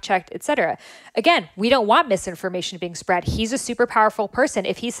fact checked, et cetera. Again, we don't want misinformation being spread. He's a super powerful person.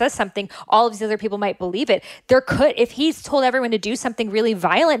 If he says something, all of these other people might believe it. If he's told everyone to do something really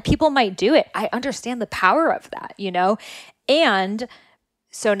violent, people might do it. I understand the power of that, And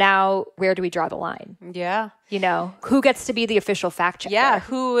so now where do we draw the line? Yeah. Who gets to be the official fact checker? Yeah.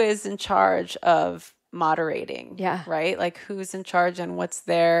 Who is in charge of moderating? Yeah. Right? Like, who's in charge and what's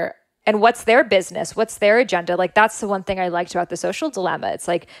their And what's their business? What's their agenda? Like, that's the one thing I liked about the social dilemma. It's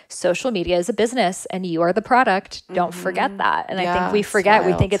like social media is a business and you are the product. Don't forget that. And I think we forget.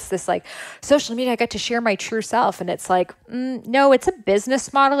 We think it's this like social media, I get to share my true self. And it's like, no, it's a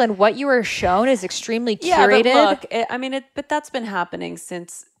business model. And what you are shown is extremely curated. Yeah, but look, but that's been happening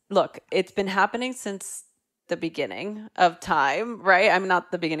since, it's been happening since the beginning of time, right? I'm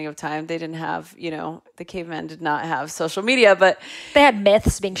not the beginning of time. They didn't have, the cavemen did not have social media, but they had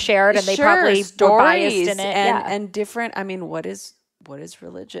myths being shared and they probably were biased in it. And different. I mean, what is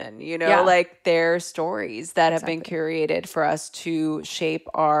religion? Like their stories that have been curated for us to shape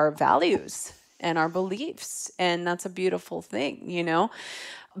our values and our beliefs. And that's a beautiful thing,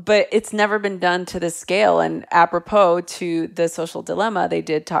 But it's never been done to this scale. And apropos to the social dilemma, they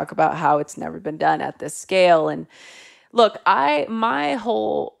did talk about how it's never been done at this scale. And look, my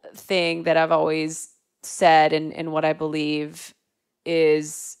whole thing that I've always said and what I believe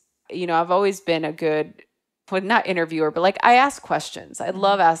is, I've always been a good, not interviewer, but like I ask questions. I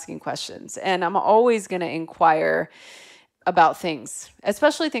love asking questions. And I'm always going to inquire about things,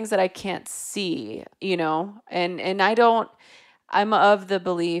 especially things that I can't see, and I'm of the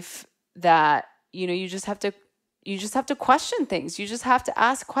belief that, you just have to question things. You just have to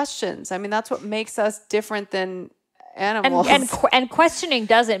ask questions. I mean, that's what makes us different than animals. And questioning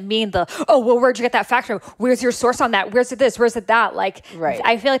doesn't mean where'd you get that fact from? Where's your source on that? Where's it this? Where's it that? Like, right.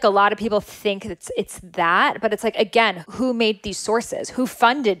 I feel like a lot of people think it's that, but it's like, again, who made these sources? Who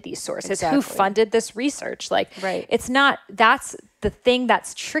funded these sources? Exactly. Who funded this research? Like, right. It's not, that's the thing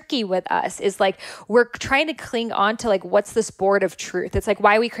that's tricky with us is like, we're trying to cling on to like, what's this board of truth? It's like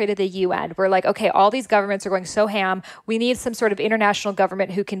why we created the UN. We're like, okay, all these governments are going so ham. We need some sort of international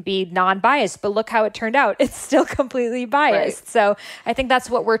government who can be non-biased, but look how it turned out. It's still completely biased. Right. So I think that's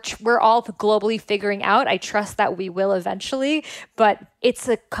what we're all globally figuring out. I trust that we will eventually, but it's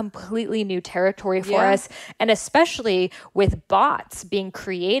a completely new territory for us. And especially with bots being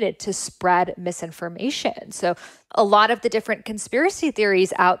created to spread misinformation. So a lot of the different conspiracy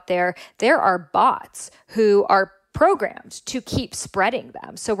theories out there are bots who are programmed to keep spreading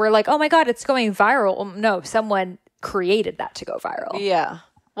them. So we're like, oh my God, it's going viral. Well, no, someone created that to go viral. Yeah.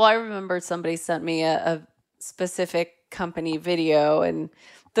 Well, I remember somebody sent me a specific company video, and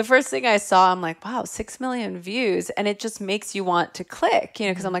the first thing I saw, I'm like, wow, 6 million views. And it just makes you want to click,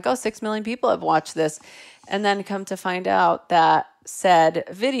 because I'm like, 6 million people have watched this. And then come to find out that said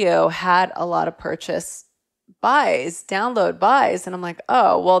video had a lot of download buys. And I'm like,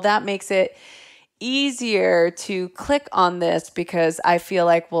 oh, well, that makes it easier to click on this because I feel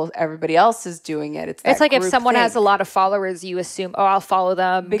like, well, everybody else is doing it. It's like if someone has a lot of followers, you assume, I'll follow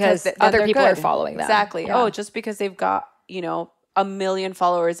them because other people are following them. Exactly. Yeah. Just because they've got, 1 million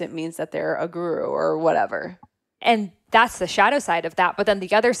followers, it means that they're a guru or whatever. And that's the shadow side of that. But then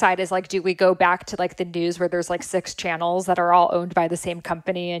the other side is like, do we go back to like the news where there's like 6 channels that are all owned by the same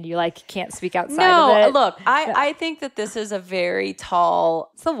company and you like can't speak outside of it? No, look, I think that this is a very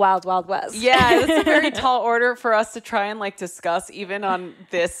tall... It's the wild, wild west. Yeah, it's a very tall order for us to try and like discuss even on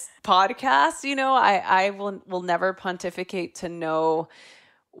this podcast. I will never pontificate to know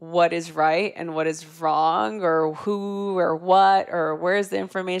what is right and what is wrong or who or what or where's the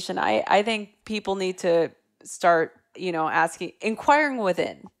information. I think people need to start, inquiring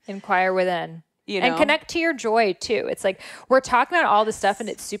within. Inquire within. And connect to your joy too. It's like, we're talking about all this stuff and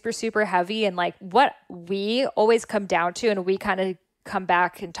it's super, super heavy. And like what we always come down to and we kind of come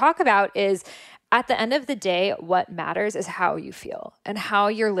back and talk about is at the end of the day, what matters is how you feel and how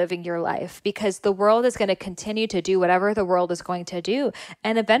you're living your life, because the world is going to continue to do whatever the world is going to do.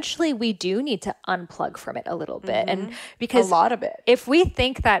 And eventually we do need to unplug from it a little bit. And because a lot of it, if we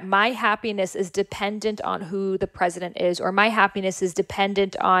think that my happiness is dependent on who the president is, or my happiness is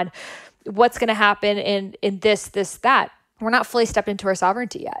dependent on what's going to happen in this, that, we're not fully stepped into our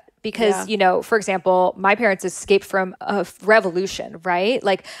sovereignty yet. Because, for example, my parents escaped from a revolution, right?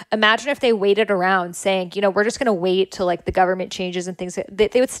 Like, imagine if they waited around saying, we're just going to wait till like the government changes and things.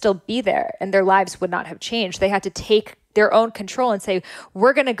 They would still be there and their lives would not have changed. They had to take their own control and say,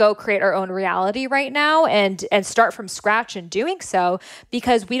 we're going to go create our own reality right now and start from scratch in doing so,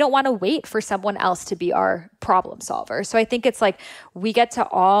 because we don't want to wait for someone else to be our problem solver. So I think it's like we get to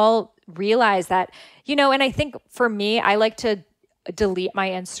all realize that, and I think for me, I like to delete my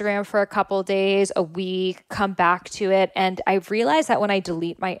Instagram for a couple of days, a week, come back to it. And I've realized that when I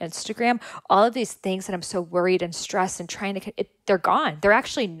delete my Instagram, all of these things that I'm so worried and stressed and trying to, they're gone. They're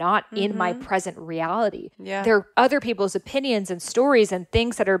actually not in my present reality. Yeah. They're other people's opinions and stories and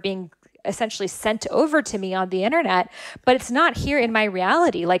things that are being essentially sent over to me on the internet, but it's not here in my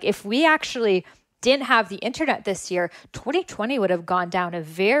reality. Like if we actually didn't have the internet this year, 2020 would have gone down a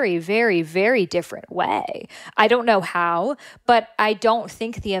very, very, very different way. I don't know how, but I don't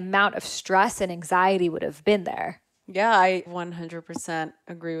think the amount of stress and anxiety would have been there. Yeah, I 100%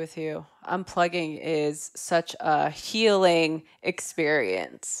 agree with you. Unplugging is such a healing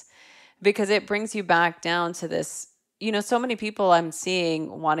experience because it brings you back down to this. So many people I'm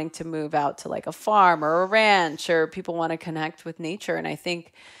seeing wanting to move out to like a farm or a ranch, or people want to connect with nature. And I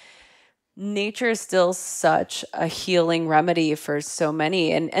think nature is still such a healing remedy for so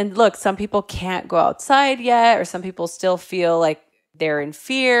many. And look, some people can't go outside yet, or some people still feel like they're in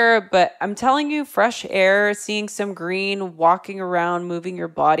fear. But I'm telling you, fresh air, seeing some green, walking around, moving your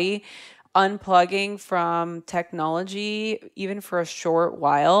body, unplugging from technology, even for a short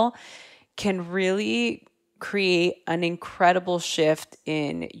while, can really create an incredible shift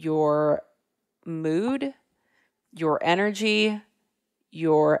in your mood, your energy,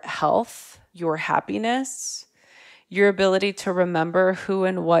 your health, your happiness, your ability to remember who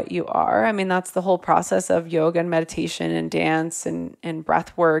and what you are. I mean, that's the whole process of yoga and meditation and dance and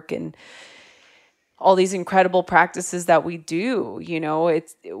breath work and all these incredible practices that we do.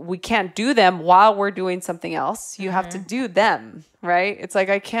 We can't do them while we're doing something else. You have to do them, right? It's like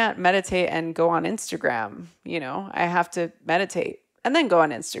I can't meditate and go on Instagram. I have to meditate and then go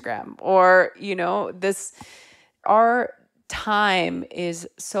on Instagram. Or, our time is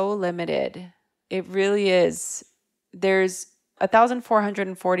so limited. It really is. There's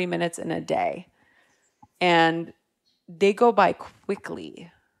 1,440 minutes in a day, and they go by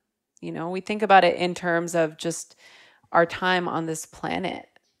quickly. We think about it in terms of just our time on this planet,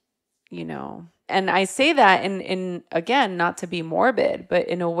 and I say that in again, not to be morbid, but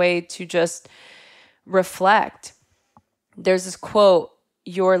in a way to just reflect. There's this quote,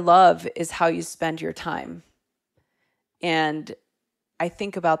 "Your love is how you spend your time." And I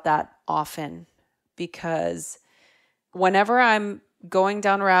think about that often because whenever I'm going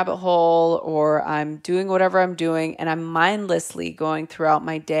down a rabbit hole or I'm doing whatever I'm doing and I'm mindlessly going throughout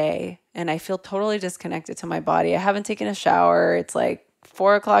my day and I feel totally disconnected to my body, I haven't taken a shower, it's like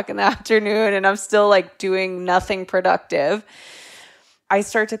 4:00 in the afternoon and I'm still like doing nothing productive, I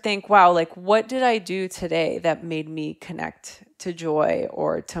start to think, wow, like what did I do today that made me connect to joy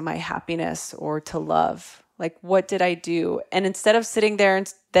or to my happiness or to love? Like, what did I do? And instead of sitting there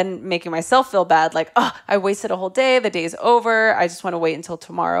and then making myself feel bad, like, oh, I wasted a whole day, the day's over, I just want to wait until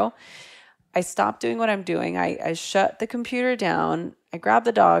tomorrow, I stop doing what I'm doing. I shut the computer down, I grab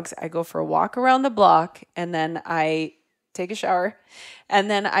the dogs, I go for a walk around the block, and then I take a shower, and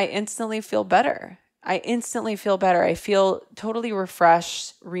then I instantly feel better. I feel totally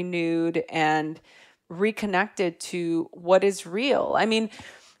refreshed, renewed, and reconnected to what is real. I mean,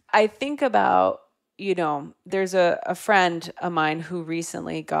 I think about, there's a friend of mine who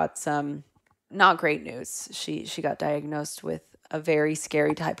recently got some not great news. She got diagnosed with a very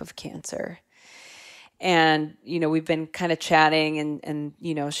scary type of cancer. And, we've been kind of chatting and,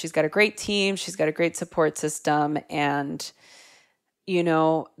 she's got a great team. She's got a great support system. And,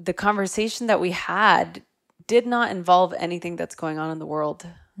 the conversation that we had did not involve anything that's going on in the world.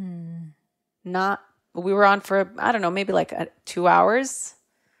 We were on for, I don't know, maybe like 2 hours.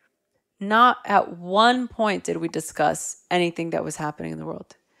 Not at one point did we discuss anything that was happening in the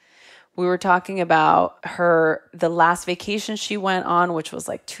world. We were talking about the last vacation she went on, which was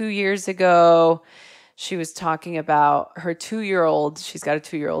like 2 years ago. She was talking about her 2-year-old. She's got a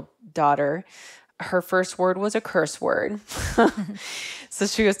 2-year-old daughter. Her first word was a curse word. So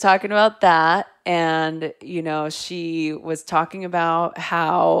she was talking about that. And, she was talking about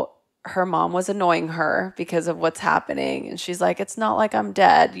how her mom was annoying her because of what's happening. And she's like, it's not like I'm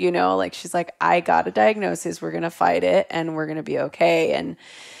dead, she's like, I got a diagnosis. We're going to fight it and we're going to be okay. And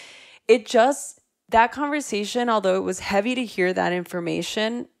that conversation, although it was heavy to hear that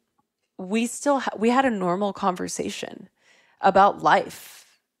information, we had a normal conversation about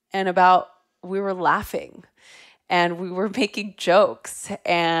life and we were laughing and we were making jokes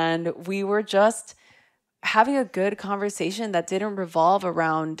and we were just having a good conversation that didn't revolve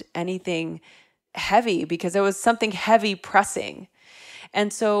around anything heavy because there was something heavy pressing.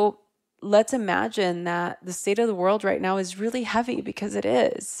 And so let's imagine that the state of the world right now is really heavy because it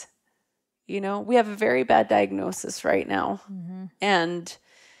is. We have a very bad diagnosis right now. Mm-hmm. And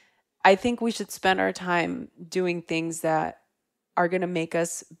I think we should spend our time doing things that are going to make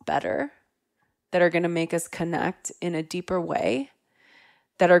us better, that are going to make us connect in a deeper way,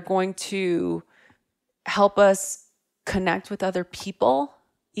 that are going to help us connect with other people,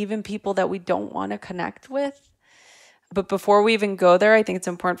 even people that we don't want to connect with. But before we even go there, I think it's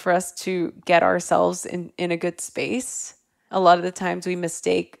important for us to get ourselves in a good space. A lot of the times we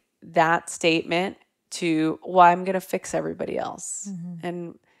mistake that statement to, well, I'm going to fix everybody else.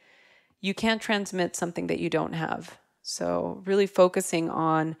 And you can't transmit something that you don't have. So really focusing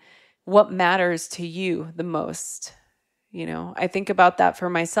on what matters to you the most. You know, I think about that for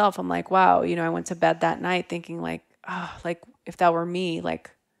myself. I'm like, wow, you know, I went to bed that night thinking like, oh, like if that were me,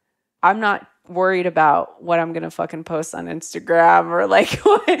 like I'm not worried about what I'm going to fucking post on Instagram or like,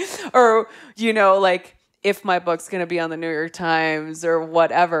 or, you know, like if my book's going to be on the New York Times or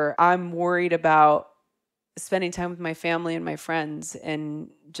whatever. I'm worried about spending time with my family and my friends and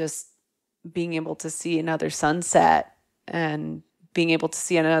just being able to see another sunset and being able to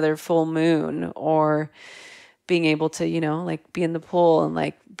see another full moon, or being able to, you know, like be in the pool and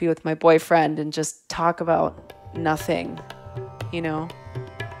like be with my boyfriend and just talk about nothing, you know.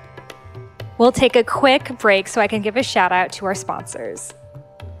 We'll take a quick break so I can give a shout out to our sponsors.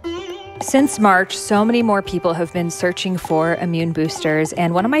 Since March, so many more people have been searching for immune boosters,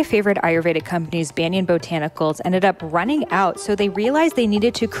 and one of my favorite Ayurvedic companies, Banyan Botanicals, ended up running out, so they realized they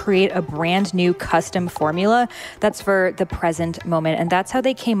needed to create a brand new custom formula that's for the present moment, and that's how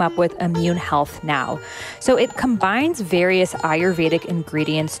they came up with Immune Health Now. So it combines various Ayurvedic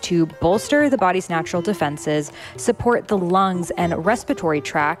ingredients to bolster the body's natural defenses, support the lungs and respiratory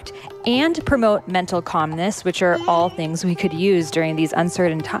tract, and promote mental calmness, which are all things we could use during these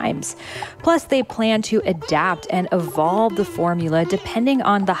uncertain times. Plus, they plan to adapt and evolve the formula depending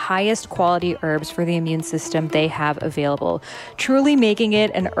on the highest quality herbs for the immune system they have available, truly making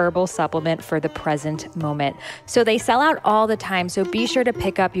it an herbal supplement for the present moment. So they sell out all the time, so be sure to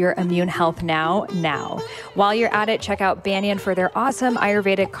pick up your Immune Health now. While you're at it, check out Banyan for their awesome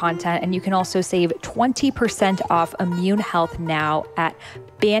Ayurvedic content, and you can also save 20% off Immune Health Now at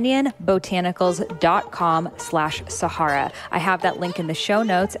banyanbotanicals.com/Sahara. I have that link in the show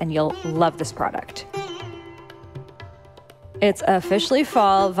notes, and you'll love this product. It's officially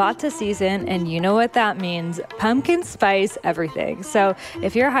fall, Vata season, and you know what that means. Pumpkin spice everything. So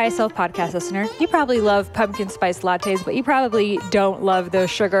if you're a High Self podcast listener, you probably love pumpkin spice lattes, but you probably don't love the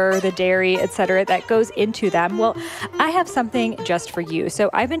sugar, the dairy, etc. that goes into them. Well, I have something just for you. So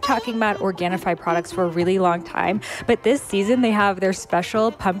I've been talking about Organifi products for a really long time, but this season they have their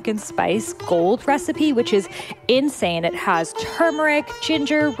special pumpkin spice gold recipe, which is insane. It has turmeric,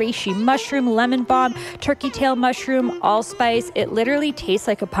 ginger, reishi mushroom, lemon balm, turkey tail mushroom, allspice. It literally tastes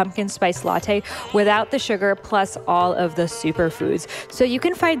like a pumpkin spice latte without the sugar, plus all of the superfoods. So you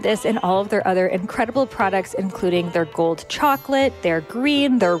can find this in all of their other incredible products, including their gold chocolate, their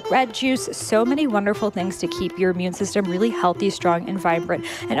green, their red juice, so many wonderful things to keep your immune system really healthy, strong, and vibrant,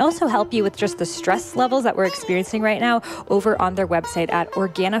 and also help you with just the stress levels that we're experiencing right now over on their website at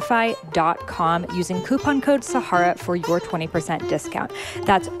Organifi.com using coupon code Sahara for your 20% discount.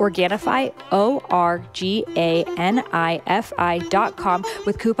 That's Organifi, ORGANIFI.com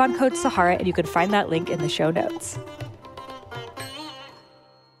with coupon code Sahara, and you can find that link in the show notes.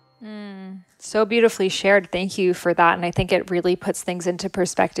 So beautifully shared. Thank you for that. And I think it really puts things into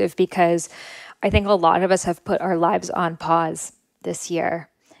perspective, because I think a lot of us have put our lives on pause this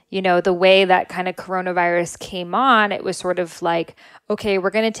year. You know, the way that kind of coronavirus came on, it was sort of like, okay, we're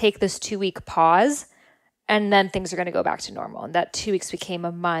going to take this 2-week pause, and then things are going to go back to normal. And that 2 weeks became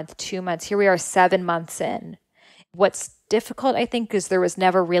a month, 2 months. Here we are 7 months in. What's difficult, I think, is there was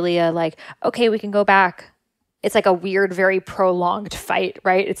never really a like, okay, we can go back. It's like a weird, very prolonged fight,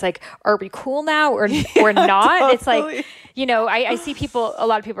 right? It's like, are we cool now or not? Totally. It's like, you know, I see people, a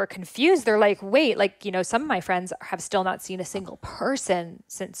lot of people are confused. They're like, wait, like, you know, some of my friends have still not seen a single person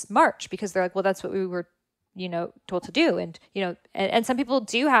since March, because they're like, well, that's what we were, you know, told to do. And, you know, and some people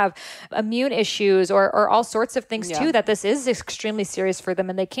do have immune issues or all sorts of things too, that this is extremely serious for them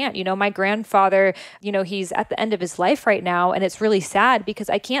and they can't. You know, my grandfather, you know, he's at the end of his life right now, and it's really sad because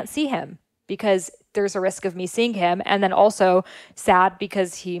I can't see him because there's a risk of me seeing him. And then also sad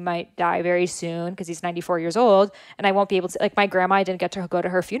because he might die very soon because he's 94 years old and I won't be able to, like my grandma, I didn't get to go to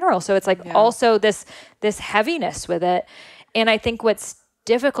her funeral. So it's like also this heaviness with it. And I think what's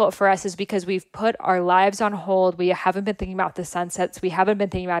difficult for us is because we've put our lives on hold. We haven't been thinking about the sunsets. We haven't been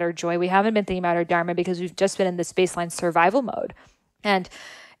thinking about our joy. We haven't been thinking about our dharma because we've just been in this baseline survival mode. And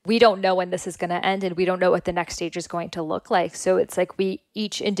we don't know when this is going to end, and we don't know what the next stage is going to look like. So it's like we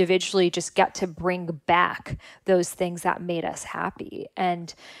each individually just get to bring back those things that made us happy.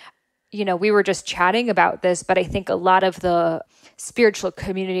 And, you know, we were just chatting about this, but I think a lot of the spiritual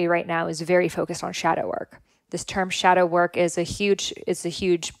community right now is very focused on shadow work. This term shadow work is a huge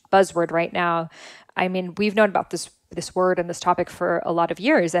buzzword right now. I mean, we've known about this word and this topic for a lot of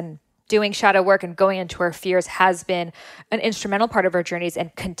years, and doing shadow work and going into our fears has been an instrumental part of our journeys,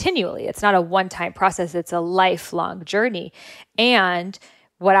 and continually. It's not a one-time process. It's a lifelong journey. And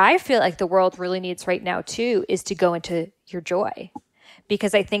what I feel like the world really needs right now too is to go into your joy.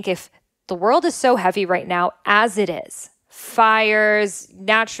 Because I think if the world is so heavy right now as it is, fires,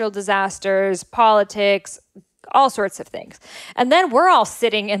 natural disasters, politics, all sorts of things. And then we're all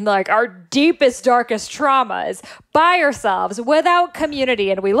sitting in like our deepest, darkest traumas by ourselves without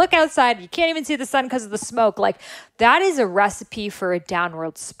community. And we look outside, you can't even see the sun because of the smoke. Like that is a recipe for a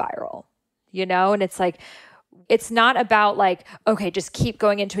downward spiral, you know? And it's like, it's not about like, okay, just keep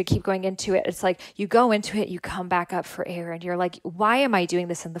going into it, keep going into it. It's like you go into it, you come back up for air and you're like, why am I doing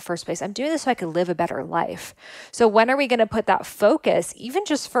this in the first place? I'm doing this so I could live a better life. So when are we going to put that focus, even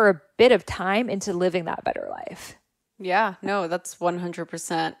just for a bit of time, into living that better life? Yeah, no, that's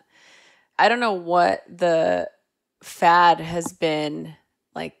 100%. I don't know what the fad has been,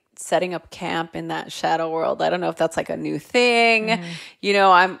 like setting up camp in that shadow world. I don't know if that's like a new thing. Mm-hmm. You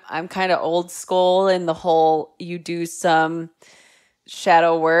know, I'm kind of old school in the whole, you do some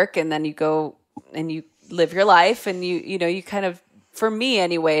shadow work and then you go and you live your life and you know, you kind of, for me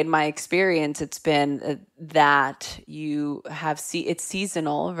anyway, in my experience, it's been that you have, it's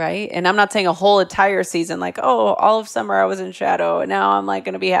seasonal, right? And I'm not saying a whole entire season, like, oh, all of summer I was in shadow and now I'm like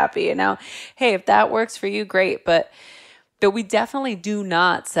going to be happy. And now, hey, if that works for you, great. But we definitely do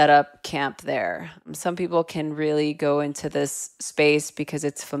not set up camp there. Some people can really go into this space because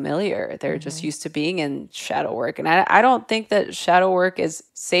it's familiar. They're just used to being in shadow work. And I don't think that shadow work is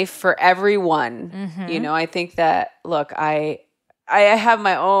safe for everyone. You know, I think that, look, I have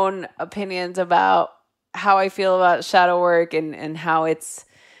my own opinions about how I feel about shadow work and how it's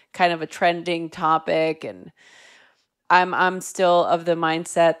kind of a trending topic. And I'm still of the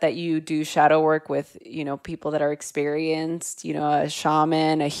mindset that you do shadow work with, you know, people that are experienced, you know, a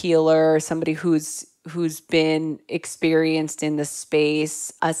shaman, a healer, somebody who's been experienced in the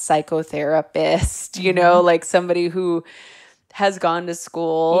space, a psychotherapist, you know, like somebody who has gone to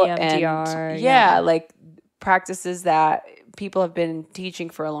school EMDR, and like practices that people have been teaching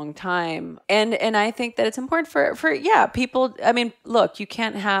for a long time. And I think that it's important for people. I mean, look, you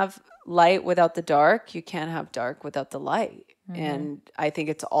can't have light without the dark. You can't have dark without the light. And I think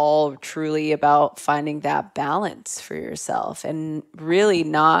it's all truly about finding that balance for yourself and really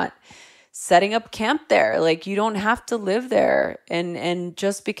not setting up camp there. Like you don't have to live there. And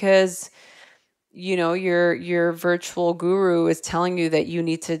just because, you know, your virtual guru is telling you that you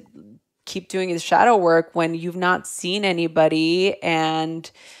need to keep doing the shadow work when you've not seen anybody and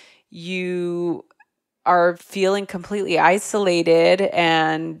you are feeling completely isolated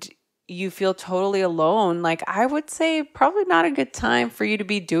and you feel totally alone, like I would say probably not a good time for you to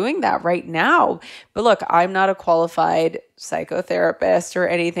be doing that right now. But look, I'm not a qualified psychotherapist or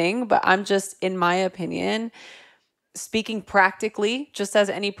anything, but I'm just, in my opinion, speaking practically, just as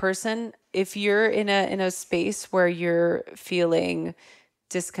any person, if you're in a space where you're feeling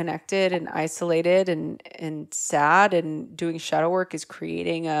disconnected and isolated and sad and doing shadow work is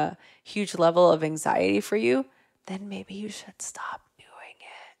creating a huge level of anxiety for you, then maybe you should stop.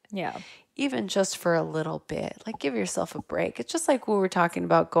 Yeah. Even just for a little bit, like give yourself a break. It's just like we were talking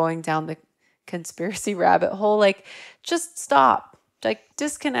about going down the conspiracy rabbit hole. Like just stop, like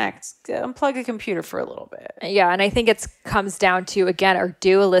disconnect, unplug a computer for a little bit. Yeah. And I think it comes down to, again, our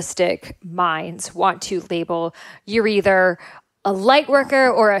dualistic minds want to label you're either a light worker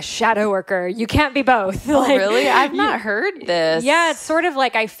or a shadow worker. You can't be both. Oh, like, really? I've not heard this. Yeah. It's sort of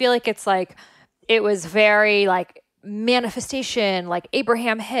like, I feel like it's like, it was very like, manifestation, like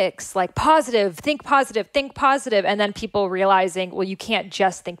Abraham Hicks, like positive, think positive. And then people realizing, well, you can't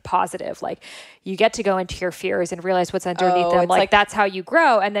just think positive. Like you get to go into your fears and realize what's underneath them. Like that's how you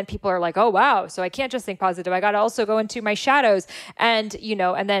grow. And then people are like, oh, wow. So I can't just think positive. I got to also go into my shadows. And, you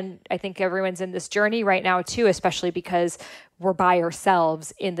know, and then I think everyone's in this journey right now too, especially because we're by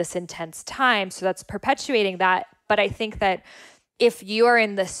ourselves in this intense time. So that's perpetuating that. But I think that if you are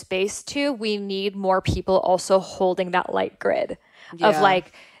in this space too, we need more people also holding that light grid of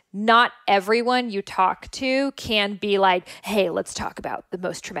like, not everyone you talk to can be like, hey, let's talk about the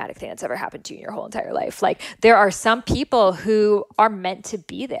most traumatic thing that's ever happened to you in your whole entire life. Like there are some people who are meant to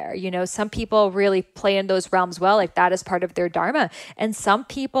be there. You know, some people really play in those realms well, like that is part of their dharma. And some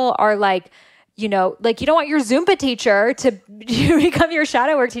people are like, you know, like you don't want your Zumba teacher to become your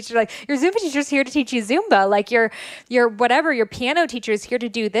shadow work teacher. Like your Zumba teacher's here to teach you Zumba. Like your whatever, your piano teacher is here to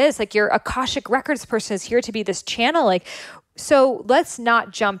do this. Like your Akashic Records person is here to be this channel. Like, so let's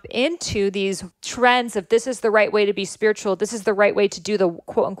not jump into these trends of this is the right way to be spiritual. This is the right way to do the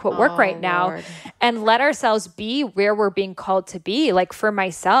quote unquote work right now. Lord. And let ourselves be where we're being called to be. Like for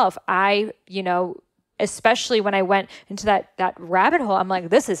myself, I, you know, especially when I went into that rabbit hole, I'm like,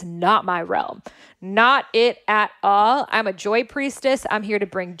 this is not my realm. Not it at all. I'm a joy priestess. I'm here to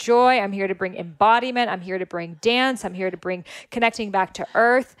bring joy. I'm here to bring embodiment. I'm here to bring dance. I'm here to bring connecting back to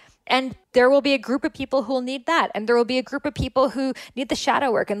earth. And there will be a group of people who will need that. And there will be a group of people who need the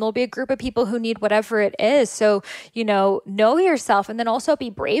shadow work. And there'll be a group of people who need whatever it is. So, know yourself, and then also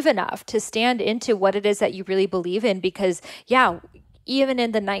be brave enough to stand into what it is that you really believe in. Because, even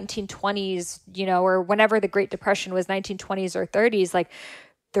in the 1920s, or whenever the Great Depression was, 1920s or 30s, like,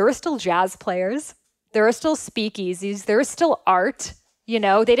 there were still jazz players. There were still speakeasies. There was still art. They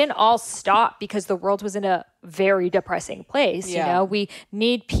didn't all stop because the world was in a very depressing place. We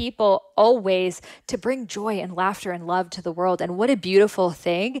need people always to bring joy and laughter and love to the world. And what a beautiful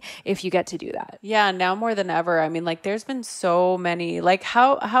thing if you get to do that. Yeah, now more than ever. I mean, like, there's been so many, like,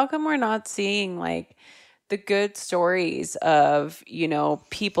 how come we're not seeing, like, the good stories of,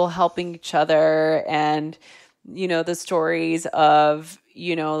 people helping each other, and, the stories of,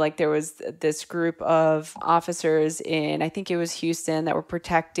 like, there was this group of officers in, I think it was Houston, that were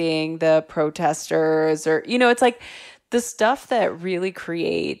protecting the protesters, or, it's like the stuff that really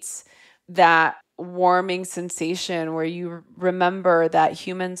creates that warming sensation where you remember that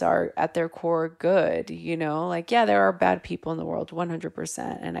humans are at their core good, like, yeah, there are bad people in the world,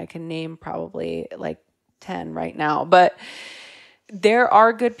 100%. And I can name probably like 10 right now, but there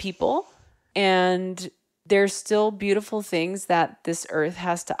are good people, and there's still beautiful things that this earth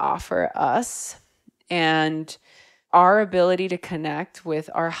has to offer us. And our ability to connect with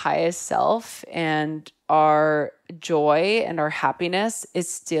our highest self and our joy and our happiness is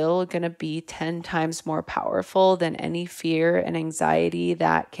still going to be 10 times more powerful than any fear and anxiety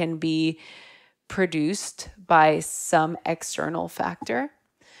that can be produced by some external factor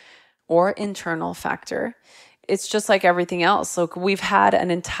or internal factor. It's just like everything else. Look, we've had an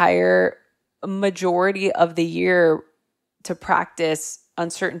entire majority of the year to practice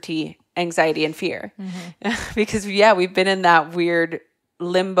uncertainty, anxiety, and fear. Because we've been in that weird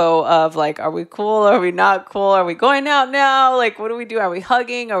limbo of like, are we cool? Are we not cool? Are we going out now? Like, what do we do? Are we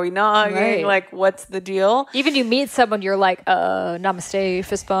hugging? Are we not hugging? Right. Like, what's the deal? Even you meet someone, you're like, namaste,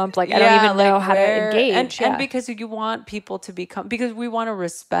 fist bump. Like, I don't even know how to engage. And because you want people to become, because we want to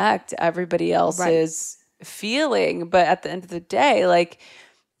respect everybody else's feeling. But at the end of the day, like,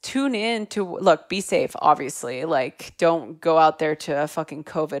 tune in to, look, be safe, obviously. Like, don't go out there to a fucking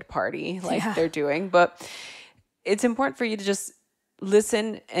COVID party like they're doing. But it's important for you to just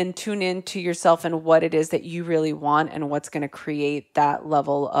listen and tune in to yourself and what it is that you really want and what's going to create that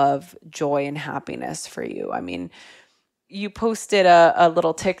level of joy and happiness for you. I mean, you posted a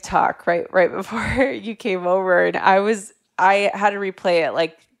little TikTok right before you came over, and I had to replay it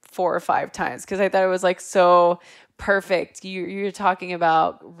like 4 or 5 times because I thought it was like so perfect. You're talking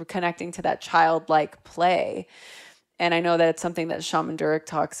about connecting to that childlike play. And I know that it's something that Shaman Durek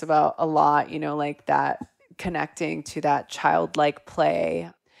talks about a lot, like that connecting to that childlike play.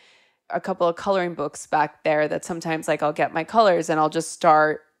 A couple of coloring books back there that sometimes like I'll get my colors and I'll just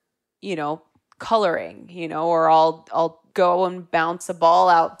start, coloring, or I'll go and bounce a ball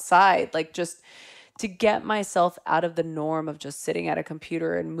outside, like just to get myself out of the norm of just sitting at a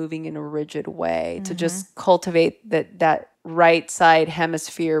computer and moving in a rigid way, to just cultivate that right side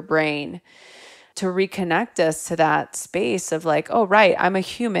hemisphere brain, to reconnect us to that space of like, oh, right, I'm a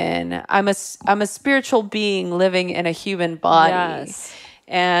human. I'm a spiritual being living in a human body. Yes.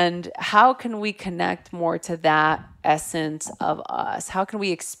 And how can we connect more to that essence of us? How can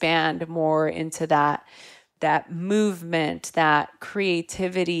we expand more into that movement, that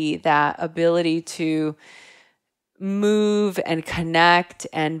creativity, that ability to move and connect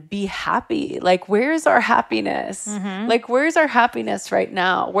and be happy? Like, where's our happiness? Like, where's our happiness right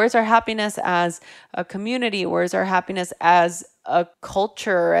now? Where's our happiness as a community? Where's our happiness as a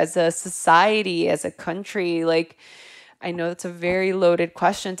culture, as a society, as a country? Like, I know that's a very loaded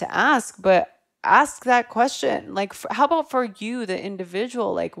question to ask, but ask that question. Like, how about for you, the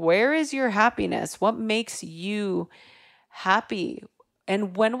individual? Like, where is your happiness? What makes you happy?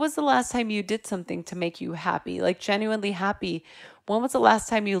 And when was the last time you did something to make you happy? Like, genuinely happy. When was the last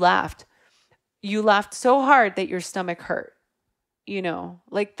time you laughed? You laughed so hard that your stomach hurt,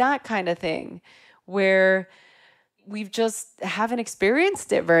 like that kind of thing, where we've just haven't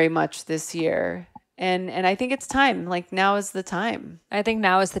experienced it very much this year. And I think it's time. Like, now is the time. I think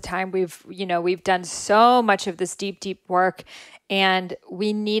now is the time. We've done so much of this deep, deep work, and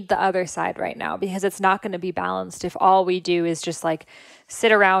we need the other side right now, because it's not going to be balanced if all we do is just like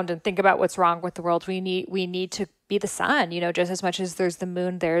sit around and think about what's wrong with the world. We need to be the sun, just as much as there's the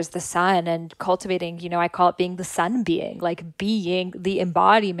moon, there's the sun, and cultivating, I call it being the sun being, like being the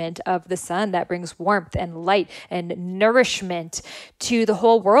embodiment of the sun that brings warmth and light and nourishment to the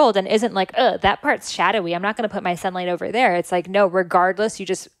whole world and isn't like, that part's shadowy, I'm not going to put my sunlight over there. It's like, no, regardless, you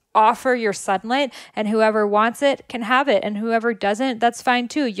just offer your sunlight and whoever wants it can have it. And whoever doesn't, that's fine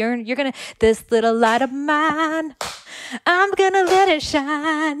too. You're going to, this little light of mine, I'm going to let it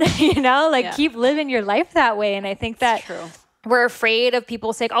shine, keep living your life that way. And I think that we're afraid of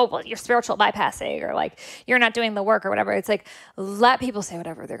people saying, oh, well, you're spiritual bypassing or like, you're not doing the work or whatever. It's like, let people say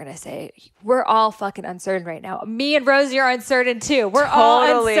whatever they're going to say. We're all fucking uncertain right now. Me and Rosie are uncertain too. We're all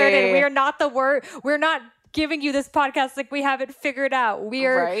uncertain. We are not the word. We're not giving you this podcast like we have it figured out.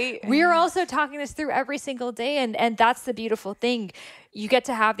 We're also talking this through every single day. And that's the beautiful thing. You get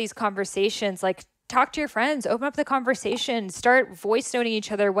to have these conversations, like talk to your friends, open up the conversation, start voice noting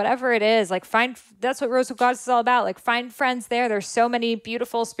each other, whatever it is. Like that's what Rosie Acosta is all about. Like find friends there. There's so many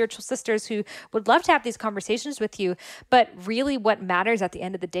beautiful spiritual sisters who would love to have these conversations with you. But really what matters at the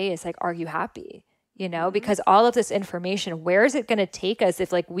end of the day is like, are you happy? Because all of this information, where is it going to take us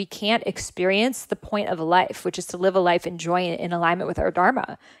if like we can't experience the point of life, which is to live a life enjoying it in alignment with our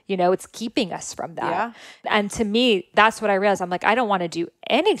dharma? It's keeping us from that. Yeah. And to me, that's what I realized. I'm like, I don't want to do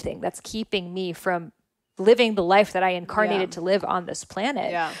anything that's keeping me from living the life that I incarnated to live on this planet.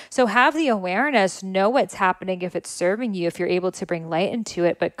 Yeah. So have the awareness, know what's happening if it's serving you, if you're able to bring light into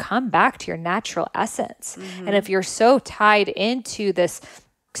it, but come back to your natural essence. Mm-hmm. And if you're so tied into this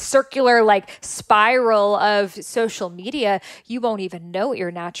circular like spiral of social media, you won't even know what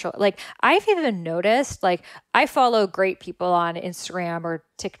your natural, like I've even noticed, like I follow great people on Instagram or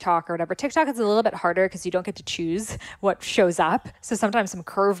TikTok or whatever. TikTok is a little bit harder because you don't get to choose what shows up. So sometimes some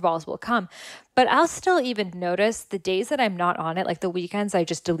curveballs will come, but I'll still even notice the days that I'm not on it, like the weekends, I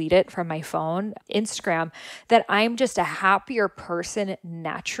just delete it from my phone, Instagram, that I'm just a happier person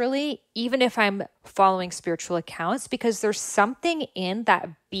naturally, even if I'm following spiritual accounts, because there's something in that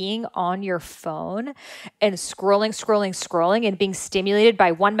being on your phone and scrolling and being stimulated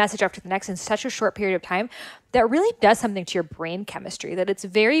by one message after the next in such a short period of time that really does something to your brain chemistry, that it's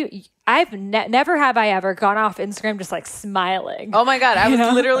very, never have I ever gone off Instagram just like smiling. Oh my God. I was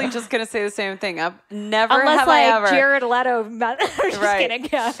literally just going to say the same thing. Unless I ever. Jared Leto. Just kidding.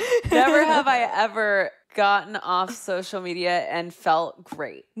 Yeah. Never have I ever gotten off social media and felt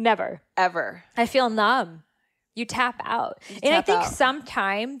great. Never. Ever. I feel numb. You tap out. I think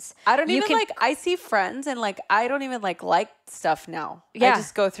sometimes I don't even I see friends and like, I don't even like stuff now. Yeah. I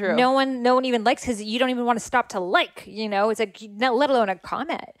just go through. No one even likes because you don't even want to stop to like, it's like, let alone a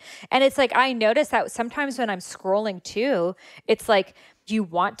comment. And it's like, I notice that sometimes when I'm scrolling too, it's like you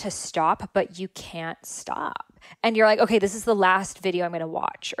want to stop, but you can't stop. And you're like, okay, this is the last video I'm going to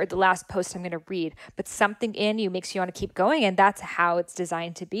watch or the last post I'm going to read. But something in you makes you want to keep going. And that's how it's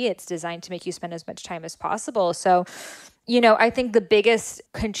designed to be. It's designed to make you spend as much time as possible. So, I think the biggest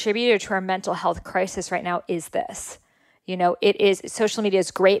contributor to our mental health crisis right now is this. It is, social media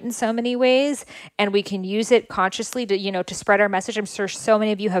is great in so many ways, and we can use it consciously to, to spread our message. I'm sure so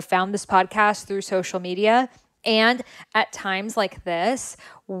many of you have found this podcast through social media. And at times like this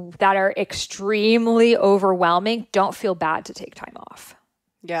that are extremely overwhelming, don't feel bad to take time off.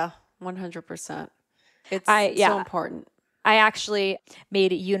 Yeah, 100%. It's so important. I actually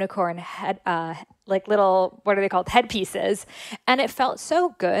made unicorn head, like little, what are they called? Headpieces. And it felt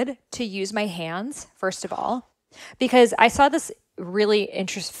so good to use my hands, first of all, because I saw this really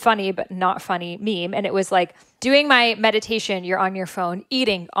funny, but not funny meme. And it was like doing my meditation, you're on your phone,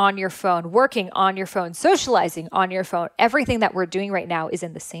 eating on your phone, working on your phone, socializing on your phone. Everything that we're doing right now is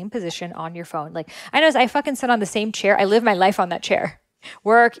in the same position on your phone. Like I fucking sit on the same chair. I live my life on that chair.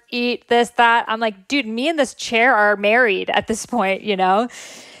 Work, eat, this, that. I'm like, dude, me and this chair are married at this point,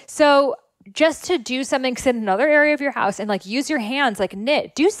 So just to do something, sit in another area of your house and like use your hands, like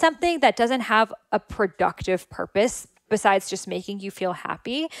knit, do something that doesn't have a productive purpose besides just making you feel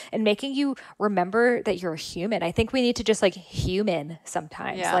happy and making you remember that you're a human. I think we need to just like human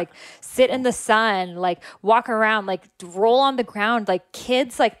sometimes, like sit in the sun, like walk around, like roll on the ground. Like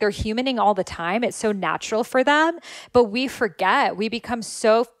kids, like they're humaning all the time. It's so natural for them, but we forget. We become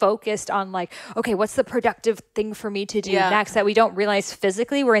so focused on like, okay, what's the productive thing for me to do next, that we don't realize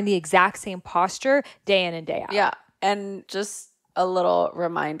physically we're in the exact same posture day in and day out. Yeah. And just a little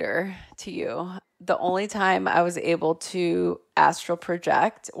reminder to you. The only time I was able to astral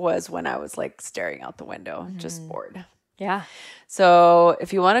project was when I was like staring out the window, just bored. Yeah. So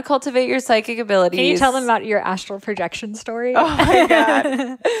if you want to cultivate your psychic abilities. Can you tell them about your astral projection story? Oh my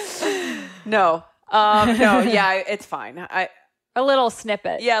God. No. Yeah, it's fine. A little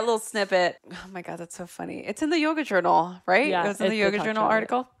snippet. Yeah, a little snippet. Oh my God, that's so funny. It's in the yoga journal, right? Yeah, it was in the they yoga talked journal about it.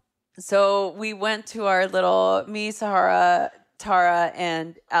 article. So we went to our little, me, Sahara, Tara,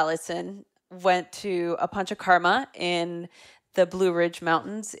 and Allison went to a Panchakarma in the Blue Ridge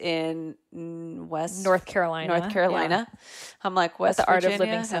Mountains in North Carolina. Yeah. I'm like West At the Virginia. Art of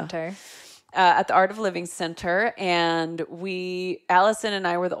Living Center. At the Art of Living Center. And Allison and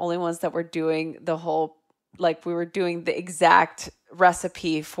I were the only ones that were doing the whole, like we were doing the exact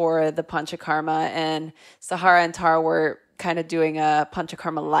recipe for the Panchakarma, and Sahara and Tara were kind of doing a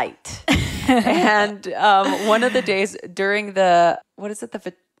Panchakarma light. And one of the days during what is it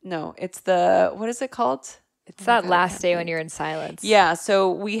called? It's that last day when you're in silence. Yeah.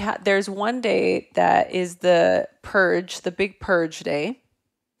 So there's one day that is the purge, the big purge day.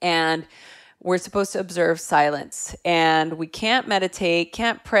 And we're supposed to observe silence, and we can't meditate,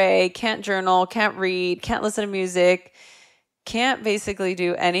 can't pray, can't journal, can't read, can't listen to music, can't basically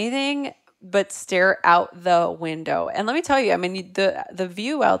do anything but stare out the window. And let me tell you, I mean, the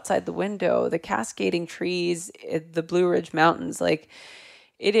view outside the window, the cascading trees, the Blue Ridge Mountains, like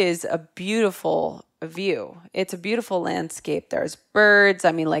it is a beautiful view. It's a beautiful landscape. There's birds.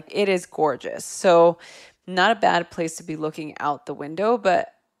 I mean, like it is gorgeous. So not a bad place to be looking out the window,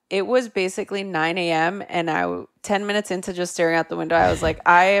 but it was basically 9 a.m. and 10 minutes into just staring out the window, I was like,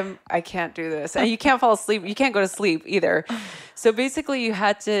 I can't do this. And you can't fall asleep. You can't go to sleep either. So basically you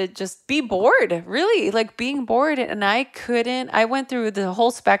had to just be bored, really, like being bored. And I went through the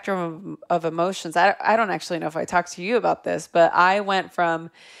whole spectrum of emotions. I don't actually know if I talked to you about this, but I went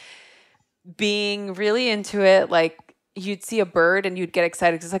from being really into it, like, you'd see a bird and you'd get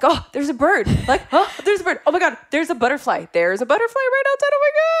excited. It's like, oh, there's a bird. Like, oh, there's a bird. Oh my God, there's a butterfly. There's a butterfly right outside. Oh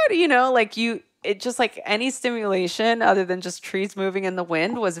my God. You know, like it just like any stimulation other than just trees moving in the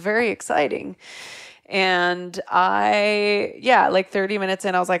wind was very exciting. And like 30 minutes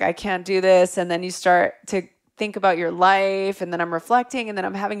in, I was like, I can't do this. And then you start to think about your life, and then I'm reflecting, and then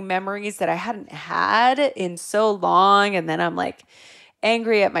I'm having memories that I hadn't had in so long. And then I'm like,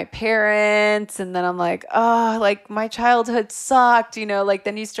 angry at my parents, and then I'm like, oh, like my childhood sucked, you know, like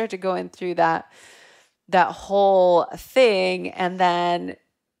then you start to go in through that whole thing. And then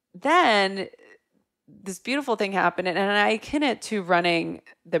this beautiful thing happened, and I akin it to running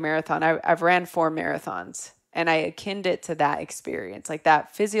the marathon. I've ran 4 marathons, and I akin it to that experience, like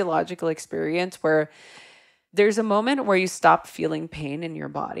that physiological experience where there's a moment where you stop feeling pain in your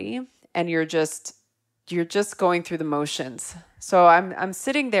body, and you're just going through the motions. So I'm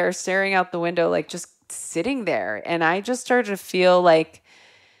sitting there staring out the window, like just sitting there. And I just started to feel like,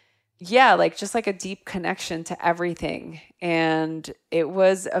 yeah, like just like a deep connection to everything. And it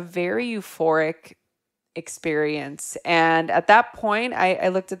was a very euphoric experience. And at that point, I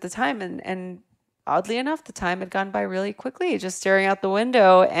looked at the time, and oddly enough, the time had gone by really quickly, just staring out the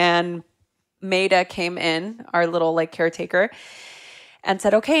window. And Maida came in, our little like caretaker, and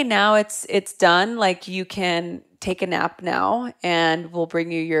said, okay, now it's done. Like you can take a nap now, and we'll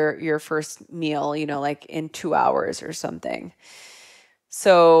bring you your first meal, you know, like in 2 hours or something.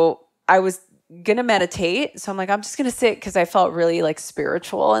 So I was going to meditate. So I'm like, I'm just going to sit, because I felt really like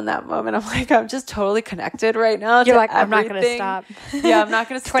spiritual in that moment. I'm like, I'm just totally connected right now. You're like, everything. I'm not going to stop. Yeah, I'm not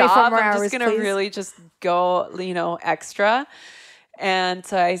going to stop. 24 more I'm hours, just going to really just go, you know, extra. And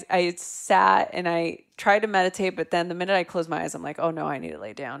so I sat and I tried to meditate, but then the minute I closed my eyes, I'm like, oh no, I need to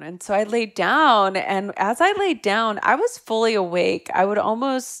lay down. And so I laid down, and as I laid down, I was fully awake. I would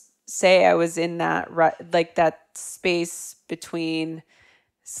almost say I was in that, like that space between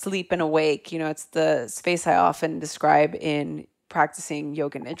sleep and awake. You know, it's the space I often describe in practicing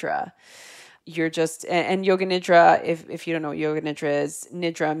yoga nidra. You're just, and yoga nidra, if you don't know what yoga nidra is,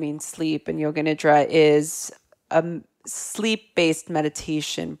 nidra means sleep, and yoga nidra is sleep-based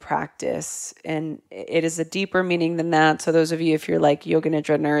meditation practice, and it is a deeper meaning than that. So those of you, if you're like yoga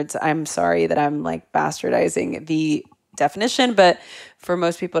nidra nerds, I'm sorry that I'm like bastardizing the definition, but for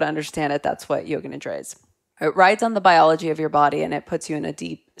most people to understand it, that's what yoga nidra is. It rides on the biology of your body, and it puts you in a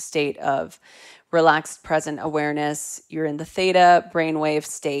deep state of relaxed present awareness. You're in the theta brainwave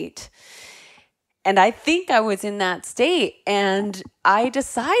state. And I think I was in that state, and I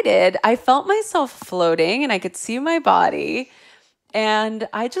felt myself floating, and I could see my body, and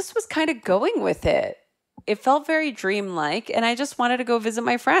I just was kind of going with it. It felt very dreamlike, and I just wanted to go visit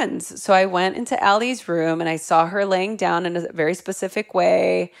my friends. So I went into Allie's room, and I saw her laying down in a very specific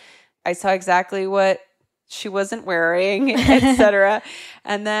way. I saw exactly what she wasn't wearing, etc.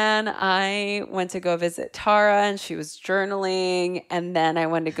 And then I went to go visit Tara, and she was journaling. And then I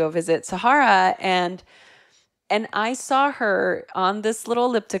went to go visit Sahara, and I saw her on this little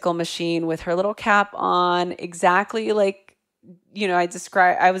elliptical machine with her little cap on, exactly like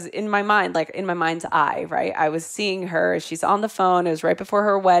I was in my mind, like in my mind's eye, right? I was seeing her. She's on the phone. It was right before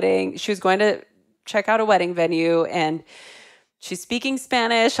her wedding. She was going to check out a wedding venue, and she's speaking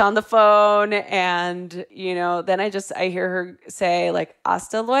Spanish on the phone. And, then I hear her say like,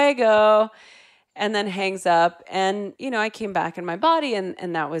 hasta luego, and then hangs up. And, I came back in my body,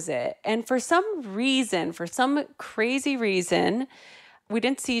 and that was it. And for some crazy reason, we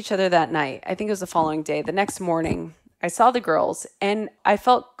didn't see each other that night. I think it was the following day. The next morning, I saw the girls, and I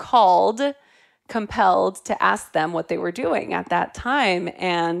felt compelled to ask them what they were doing at that time.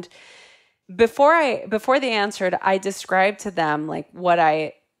 And before they answered, I described to them like what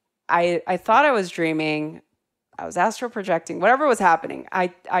I thought I was dreaming. I was astral projecting, whatever was happening.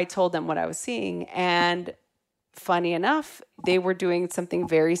 I told them what I was seeing, and funny enough, they were doing something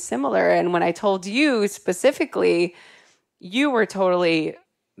very similar. And when I told you specifically, you were totally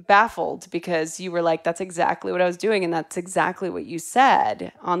baffled because you were like, that's exactly what I was doing, and that's exactly what you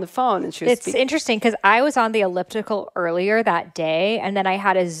said on the phone. And she was interesting because I was on the elliptical earlier that day, and then I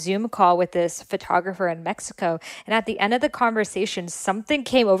had a Zoom call with this photographer in Mexico, and at the end of the conversation, something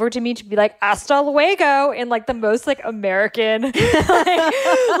came over to me to be like, hasta luego, in like the most like American like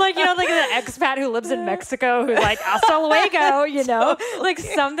an expat who lives in Mexico who's like, hasta luego, like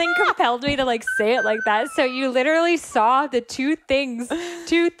something compelled me to like say it like that. So you literally saw the two things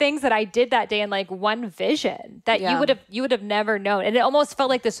that I did that day in like one vision that you would have never known. And it almost felt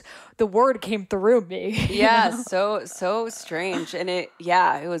like the word came through me. Yeah. So strange. And it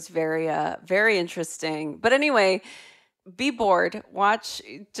was very, very interesting. But anyway, be bored,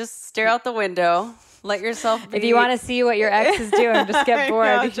 just stare out the window, let yourself be. If you want to see what your ex is doing, just get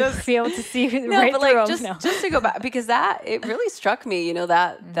bored. Just be able to see right through them. Just to go back, because it really struck me,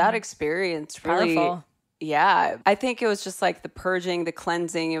 that experience really. Powerful. Yeah, I think it was just like the purging, the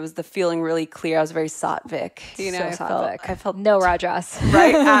cleansing. It was the feeling really clear. I was very sattvic. I felt no Rajas.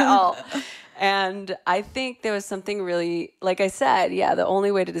 Right, at all. And I think there was something really, like I said, the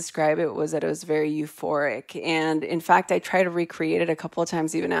only way to describe it was that it was very euphoric. And in fact, I tried to recreate it a couple of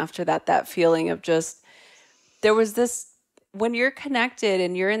times even after that feeling of just, there was this, when you're connected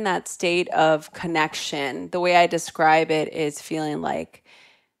and you're in that state of connection, the way I describe it is feeling like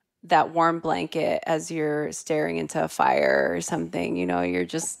that warm blanket as you're staring into a fire or something,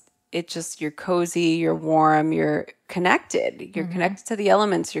 you're cozy, you're warm, you're connected. You're connected to the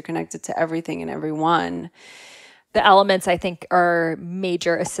elements, you're connected to everything and everyone. The elements, I think, are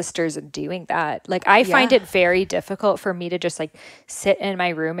major assisters in doing that. Like, I find it very difficult for me to just like sit in my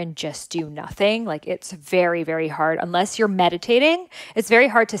room and just do nothing. Like, it's very, very hard. Unless you're meditating, it's very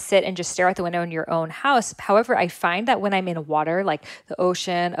hard to sit and just stare out the window in your own house. However, I find that when I'm in water, like the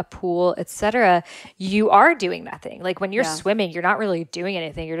ocean, a pool, etc., you are doing nothing. Like when you're swimming, you're not really doing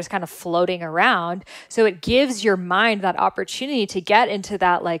anything. You're just kind of floating around. So it gives your mind that opportunity to get into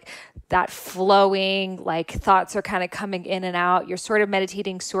that like that flowing, like thoughts are kind of coming in and out. You're sort of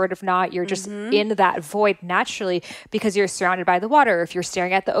meditating, sort of not. You're just in that void naturally because you're surrounded by the water. If you're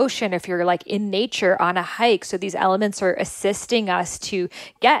staring at the ocean, if you're like in nature on a hike. So these elements are assisting us to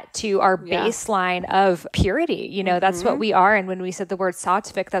get to our baseline of purity. That's what we are. And when we said the word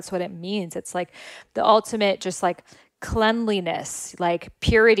sattvic, that's what it means. It's like the ultimate, just like cleanliness, like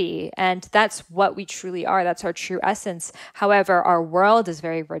purity. And that's what we truly are. That's our true essence. However, our world is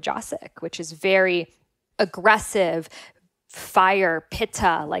very rajasic, which is very aggressive, fire,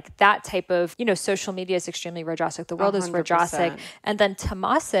 pitta, like that type of, social media is extremely rajasic. The world 100%. Is rajasic. And then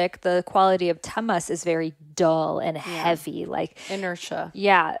tamasic, the quality of tamas is very dull and heavy, like inertia.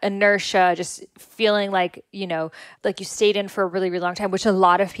 Yeah. Inertia, just feeling like, like you stayed in for a really, really long time, which a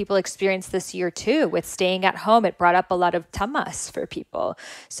lot of people experienced this year too, with staying at home. It brought up a lot of tamas for people.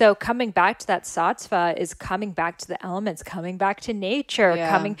 So coming back to that sattva is coming back to the elements, coming back to nature,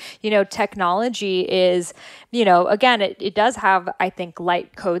 technology is, again, it does have, I think,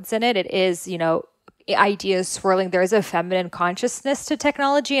 light codes in it. It is, ideas swirling. There is a feminine consciousness to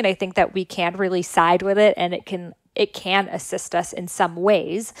technology, and I think that we can really side with it, and it can assist us in some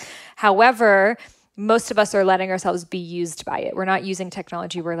ways. However, most of us are letting ourselves be used by it. We're not using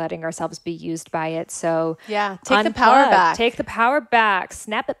technology. We're letting ourselves be used by it. So take the power back. Take the power back.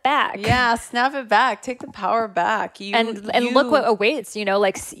 Snap it back. Yeah, snap it back. Take the power back. And look what awaits,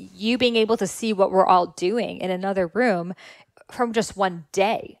 like you being able to see what we're all doing in another room from just one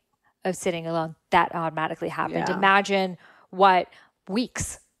day of sitting alone. That automatically happened. Yeah. Imagine what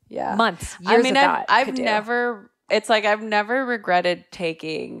weeks, months, years of that I've never... It's like I've never regretted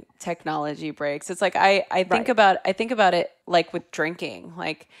taking technology breaks. It's like I think about it like with drinking.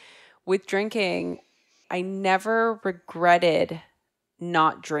 Like with drinking, I never regretted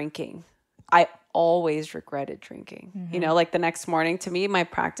not drinking. I always regretted drinking. You know, like the next morning, to me, my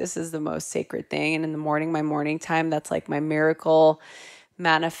practice is the most sacred thing. And in the morning, my morning time, that's like my miracle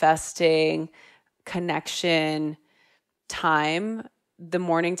manifesting connection time. The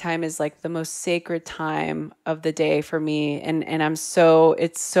morning time is like the most sacred time of the day for me. And it's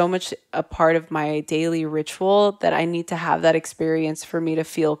so much a part of my daily ritual that I need to have that experience for me to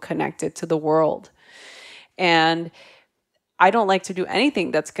feel connected to the world. And I don't like to do anything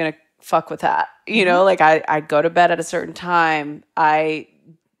that's going to fuck with that. You know, like I go to bed at a certain time. I,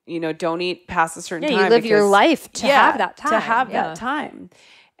 don't eat past a certain time. You live your life to have that time. To have that time.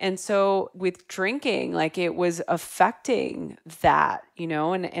 And so with drinking, like it was affecting that,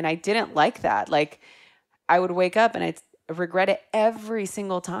 and I didn't like that. Like I would wake up and I'd regret it every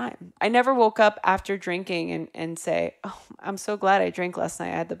single time. I never woke up after drinking and say, oh, I'm so glad I drank last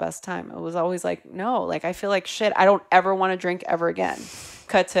night. I had the best time. It was always like, no, like I feel like shit. I don't ever want to drink ever again.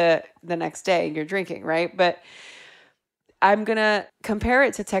 Cut to the next day, you're drinking, right? But I'm going to compare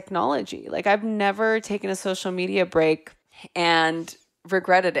it to technology. Like I've never taken a social media break and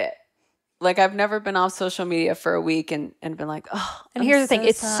regretted it. Like I've never been off social media for a week and been like, oh. And here's the thing,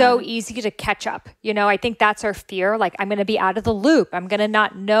 it's so easy to catch up. I think that's our fear. Like I'm going to be out of the loop. I'm going to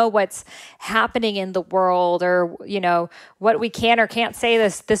not know what's happening in the world or, what we can or can't say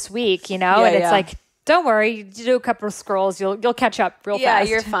this week, and it's like, don't worry, you do a couple of scrolls, you'll catch up real fast.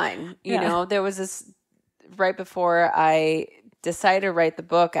 Yeah, you're fine. There was this right before I decided to write the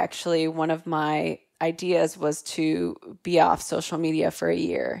book, actually, one of my ideas was to be off social media for a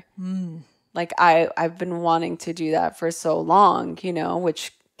year. Like I've been wanting to do that for so long,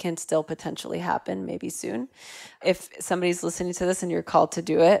 which can still potentially happen maybe soon. If somebody's listening to this and you're called to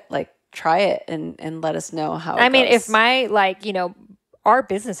do it, like try it and let us know how it goes. If my our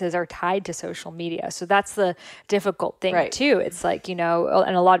businesses are tied to social media. So that's the difficult thing too. It's like, and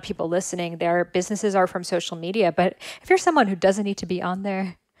a lot of people listening, their businesses are from social media. But if you're someone who doesn't need to be on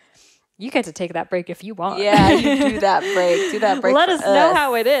there, you get to take that break if you want. Yeah, you do that break. Do that break. Let us know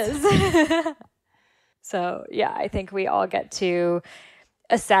how it is. So, yeah, I think we all get to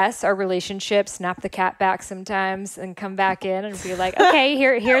assess our relationship, snap the cat back sometimes and come back in and be like, okay,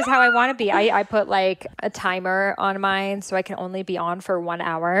 here's how I want to be. I put like a timer on mine so I can only be on for 1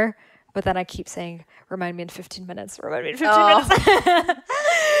 hour. But then I keep saying, remind me in 15 minutes, remind me in 15 minutes.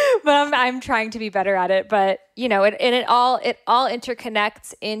 But I'm trying to be better at it. But, it all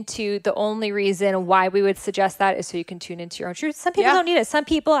interconnects into the only reason why we would suggest that is so you can tune into your own truth. Some people don't need it. Some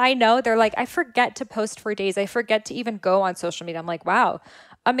people I know, they're like, I forget to post for days. I forget to even go on social media. I'm like, wow,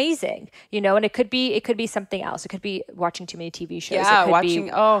 amazing. And it could be something else. It could be watching too many TV shows. Yeah, it could watching,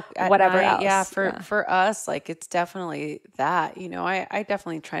 be whatever else. Yeah, for us, like it's definitely that. I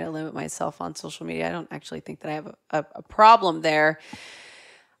definitely try to limit myself on social media. I don't actually think that I have a problem there.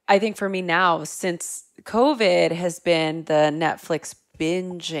 I think for me now, since COVID has been the Netflix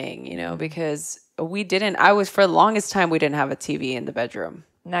binging, because for the longest time, we didn't have a TV in the bedroom.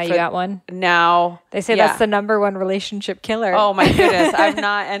 Now you got one? Now. They say that's the number one relationship killer. Oh my goodness. I'm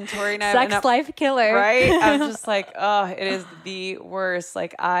not, and Tori and I. Sex life killer. Right? I'm just like, oh, it is the worst.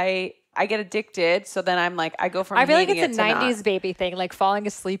 Like I get addicted. So then I'm like, I go from I feel like hating it's a 90s baby thing, like falling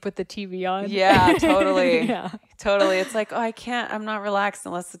asleep with the TV on. Yeah, totally. Totally. It's like, I'm not relaxed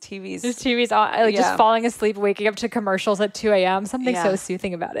unless the TV's. This TV's on, like just falling asleep, waking up to commercials at 2 a.m. Something so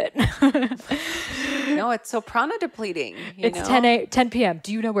soothing about it. No, it's so prana depleting. It's 10 p.m.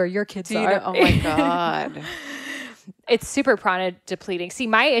 Do you know where your kids are? Oh my God. It's super prana depleting. See,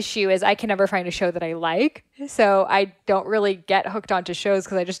 my issue is I can never find a show that I like. So I don't really get hooked onto shows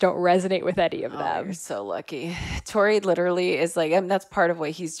because I just don't resonate with any of them. You're so lucky. Tori literally is like, that's part of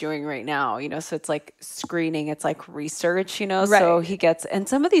what he's doing right now, so it's like screening, it's like research, Right. So he gets, and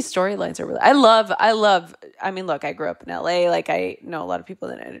some of these storylines are really, I love, look, I grew up in LA. Like I know a lot of people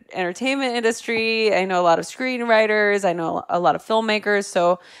in the entertainment industry. I know a lot of screenwriters. I know a lot of filmmakers.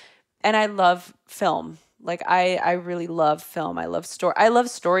 So, and I love film. Like I really love film. I love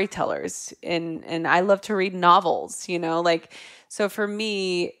storytellers and I love to read novels, like, so for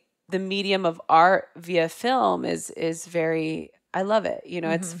me, the medium of art via film is very, I love it.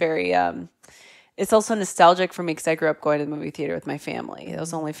 It's very, it's also nostalgic for me because I grew up going to the movie theater with my family. It was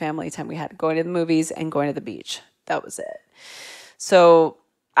the only family time we had, going to the movies and going to the beach. That was it. So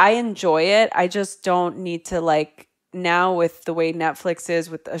I enjoy it. I just don't need to now with the way Netflix is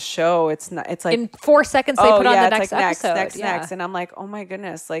with a show, it's like in 4 seconds they put on the next episode. Next. And I'm like, oh my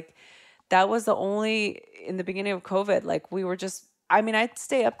goodness. Like that was the only, in the beginning of COVID, like we were just, I'd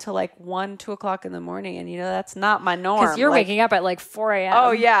stay up till 1, 2 o'clock in the morning. And that's not my norm. Because you're waking up at 4 a.m.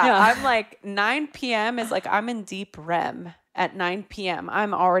 Oh yeah. I'm 9 p.m. is I'm in deep REM. at 9 p.m.,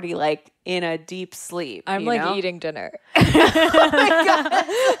 I'm already like in a deep sleep. I'm like eating dinner.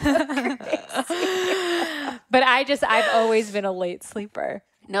 But I've always been a late sleeper.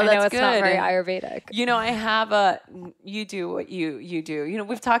 No, I that's know it's good. not very Ayurvedic. You know, you do what you do. You know,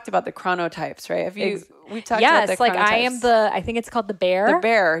 we've talked about the chronotypes, right? We've talked about the chronotypes. Yes, like I think it's called the bear. The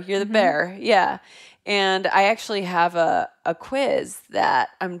bear. You're the bear. Yeah. And I actually have a quiz that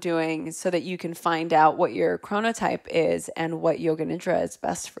I'm doing so that you can find out what your chronotype is and what yoga nidra is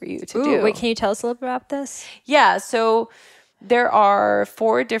best for you to do. Wait, can you tell us a little bit about this? Yeah. So there are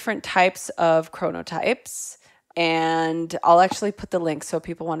 4 different types of chronotypes. And I'll actually put the link so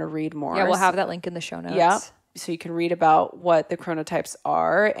people want to read more. Yeah, we'll have that link in the show notes. Yeah. So you can read about what the chronotypes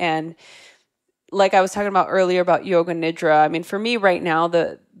are. And like I was talking about earlier about yoga nidra, I mean, for me right now,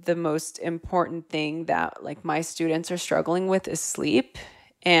 the most important thing that like my students are struggling with is sleep.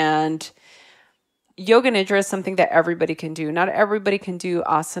 And yoga nidra is something that everybody can do. Not everybody can do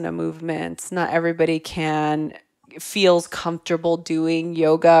asana movements. Not everybody feels comfortable doing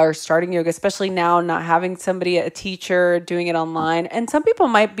yoga or starting yoga, especially now not having a teacher doing it online. And some people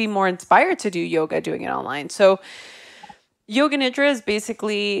might be more inspired to do yoga doing it online. So yoga nidra is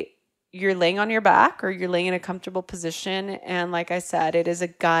basically you're laying on your back or you're laying in a comfortable position. And like I said, it is a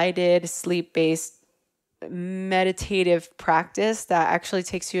guided sleep-based meditative practice that actually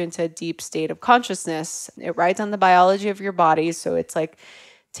takes you into a deep state of consciousness. It rides on the biology of your body. So it's like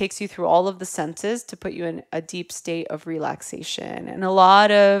takes you through all of the senses to put you in a deep state of relaxation. And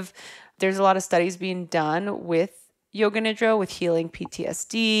there's a lot of studies being done with yoga nidra, with healing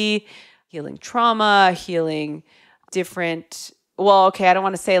PTSD, healing trauma, healing different, well, okay, I don't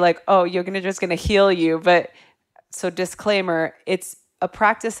want to say like, oh, yoga nidra is going to heal you, but so disclaimer, it's a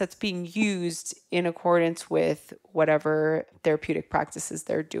practice that's being used in accordance with whatever therapeutic practices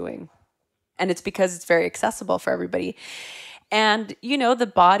they're doing. And it's because it's very accessible for everybody. And, you know, the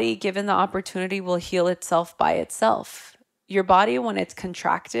body, given the opportunity, will heal itself by itself. Your body, when it's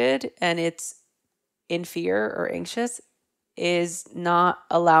contracted and it's in fear or anxious, is not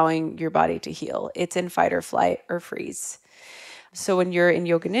allowing your body to heal. It's in fight or flight or freeze. So when you're in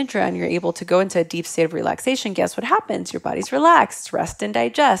yoga nidra and you're able to go into a deep state of relaxation, guess what happens? Your body's relaxed, rest and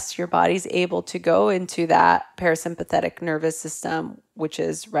digest. Your body's able to go into that parasympathetic nervous system, which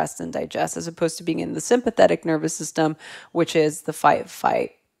is rest and digest, as opposed to being in the sympathetic nervous system, which is the flight,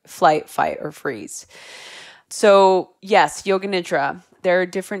 fight, or freeze. So yes, yoga nidra. There are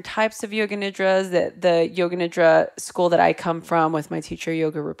different types of yoga nidras. The yoga nidra school that I come from with my teacher,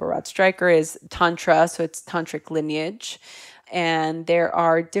 Yoga Rupa Rod Stryker, is Tantra. So it's tantric lineage. And there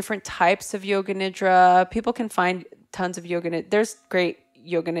are different types of yoga nidra. People can find tons of yoga nidra. There's great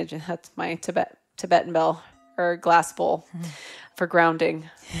yoga nidra. That's my Tibetan bell or glass bowl for grounding.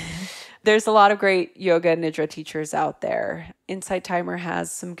 There's a lot of great yoga nidra teachers out there. Insight Timer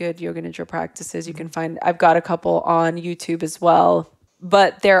has some good yoga nidra practices you can find. I've got a couple on YouTube as well.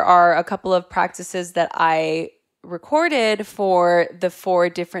 But there are a couple of practices that I recorded for the 4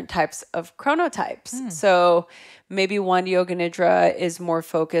 different types of chronotypes. So maybe one yoga nidra is more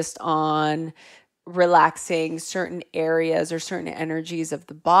focused on relaxing certain areas or certain energies of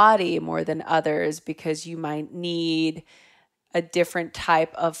the body more than others, because you might need a different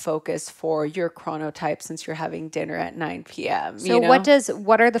type of focus for your chronotype since you're having dinner at 9 p.m. So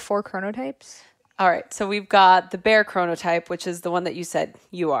what are the 4 chronotypes? All right. So we've got the bear chronotype, which is the one that you said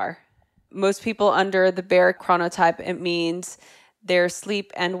you are. Most people under the bear chronotype, it means their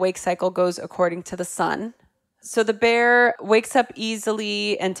sleep and wake cycle goes according to the sun. So the bear wakes up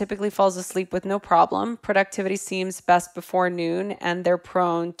easily and typically falls asleep with no problem. Productivity seems best before noon, and they're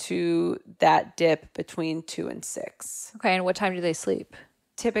prone to that dip between 2 and 6. Okay, and what time do they sleep?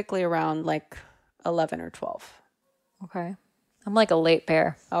 Typically around like 11 or 12. Okay. I'm like a late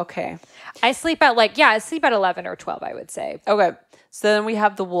bear. Okay. I sleep at 11 or 12, I would say. Okay. So then we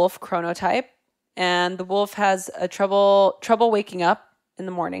have the wolf chronotype, and the wolf has a trouble waking up in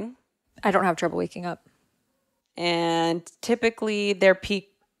the morning. I don't have trouble waking up. And typically their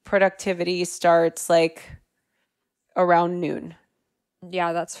peak productivity starts like around noon.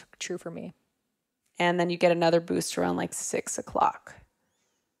 Yeah, that's true for me. And then you get another boost around like 6 o'clock.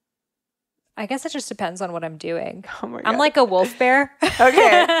 I guess it just depends on what I'm doing. Oh my God. I'm like a wolf bear.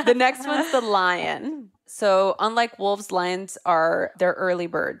 Okay. The next one's the lion. So unlike wolves, lions they're early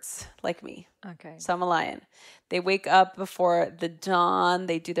birds like me. Okay. So I'm a lion. They wake up before the dawn.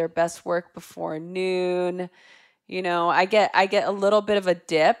 They do their best work before noon. You know, I get a little bit of a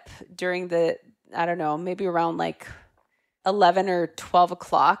dip during maybe around like 11 or 12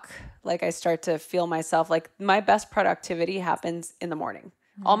 o'clock. Like I start to feel myself, like my best productivity happens in the morning.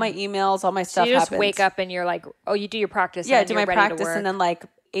 All my emails, all my So stuff you just happens. wake up and you're like, oh, you do your practice. Yeah, and do then my you're ready to practice, work. and then like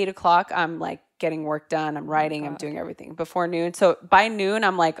 8 o'clock, I'm like getting work done. I'm writing. I'm doing everything before noon. So by noon,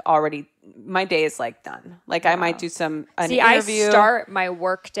 I'm like already, my day is like done. Like I might do an interview. I start my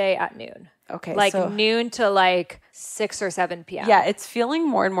work day at noon. Okay, Like so noon to like 6 or 7 p.m. yeah, it's feeling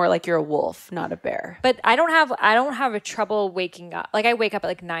more and more like you're a wolf, not a bear. But I don't have a trouble waking up. Like I wake up at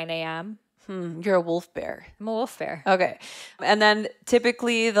like 9 a.m. You're a wolf bear. I'm a wolf bear. Okay. And then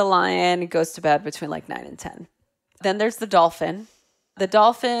typically the lion goes to bed between like 9 and 10. Then there's the dolphin. The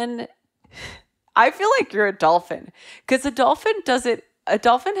dolphin, I feel like you're a dolphin because a dolphin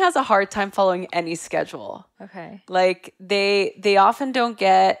has a hard time following any schedule. Okay. Like they often don't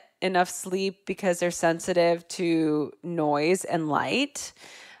get enough sleep because they're sensitive to noise and light.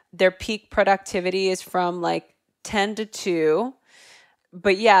 Their peak productivity is from like 10 to 2.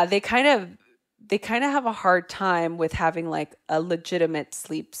 But yeah, they kind of have a hard time with having like a legitimate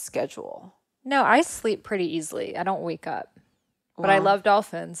sleep schedule. No, I sleep pretty easily. I don't wake up. But I love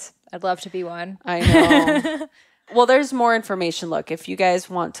dolphins. I'd love to be one. I know. Well, there's more information. Look, if you guys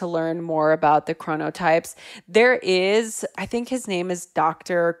want to learn more about the chronotypes, there is, I think his name is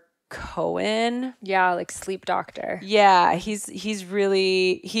Dr. Cohen. Yeah, like sleep doctor. Yeah, he's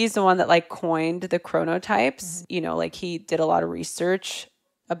the one that like coined the chronotypes. You know, like he did a lot of research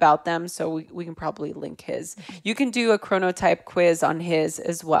about them, so we can probably link his. You can do a chronotype quiz on his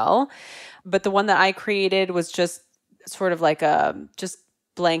as well. But the one that I created was just sort of like just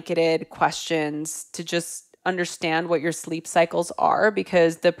blanketed questions to just understand what your sleep cycles are,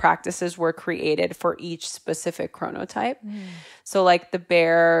 because the practices were created for each specific chronotype. So like the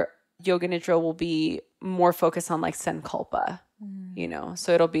bear yoga nidra will be more focused on like sankalpa, you know,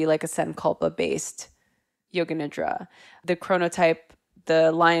 so it'll be like a sankalpa based yoga nidra.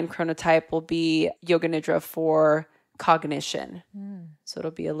 The lion chronotype will be yoga nidra for cognition. So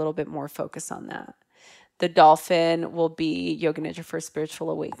it'll be a little bit more focused on that. The dolphin will be yoga nidra for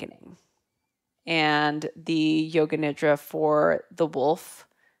spiritual awakening. And the yoga nidra for the wolf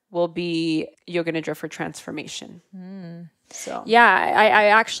will be yoga nidra for transformation. So yeah, I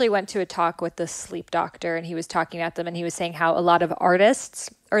actually went to a talk with the sleep doctor, and he was talking about them, and he was saying how a lot of artists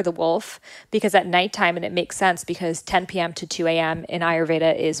are the wolf because at nighttime, and it makes sense because 10 p.m. to 2 a.m. in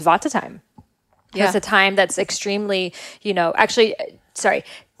Ayurveda is Vata time. Yeah. It's a time that's extremely, 10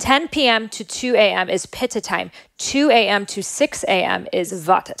 p.m. to 2 a.m. is Pitta time. 2 a.m. to 6 a.m. is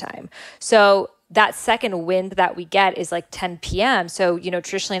Vata time. So that second wind that we get is like 10 p.m. So,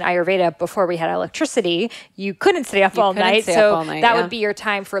 traditionally in Ayurveda, before we had electricity, you couldn't stay up all night. So that would be your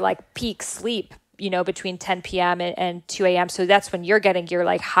time for like peak sleep, between 10 p.m. and 2 a.m. So that's when you're getting your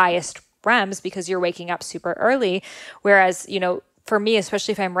like highest REMs because you're waking up super early. Whereas, for me,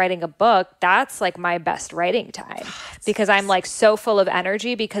 especially if I'm writing a book, that's like my best writing time because I'm like so full of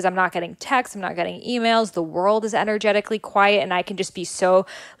energy because I'm not getting texts, I'm not getting emails. The world is energetically quiet and I can just be so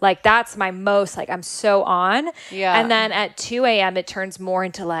like, that's my most, like I'm so on. Yeah. And then at 2 a.m. it turns more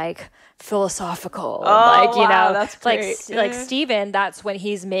into like philosophical, that's great. like Steven, that's when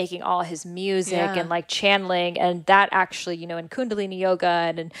he's making all his music and like channeling, and that actually, in Kundalini yoga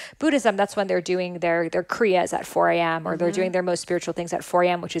and in Buddhism, that's when they're doing their kriyas at 4 a.m. or they're doing their most spiritual things at 4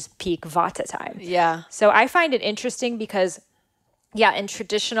 a.m., which is peak Vata time. Yeah. So I find it interesting because in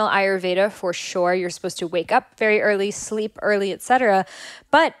traditional Ayurveda, for sure, you're supposed to wake up very early, sleep early, etc.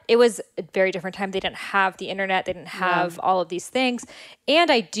 But it was a very different time. They didn't have the internet. They didn't have all of these things. And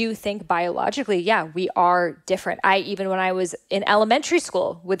I do think biologically, we are different. Even when I was in elementary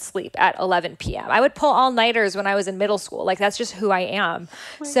school, would sleep at 11 p.m. I would pull all-nighters when I was in middle school. Like, that's just who I am.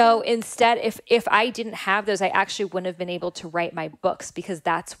 So instead, if I didn't have those, I actually wouldn't have been able to write my books because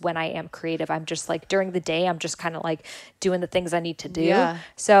that's when I am creative. I'm just like, during the day, I'm just kind of like doing the things I need to do. Yeah.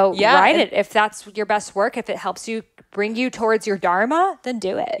 So write it. If that's your best work, if it helps you bring you towards your dharma, then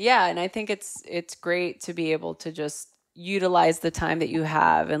do it. Yeah. And I think it's great to be able to just utilize the time that you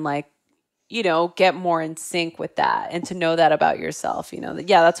have and like, get more in sync with that and to know that about yourself,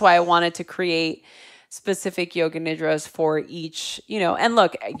 that's why I wanted to create specific yoga nidras for each, and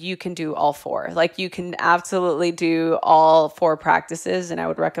look, you can do all 4. Like you can absolutely do all 4 practices. And I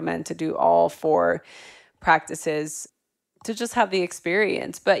would recommend to do all 4 practices to just have the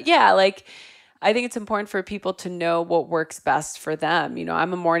experience. But I think it's important for people to know what works best for them.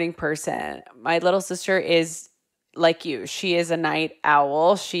 I'm a morning person. My little sister is like you. She is a night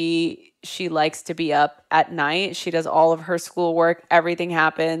owl. She likes to be up at night. She does all of her schoolwork. Everything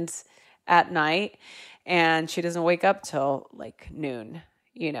happens at night. And she doesn't wake up till like noon.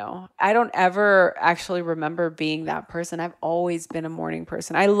 I don't ever actually remember being that person. I've always been a morning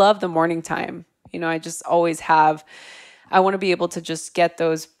person. I love the morning time. I just always have. I want to be able to just get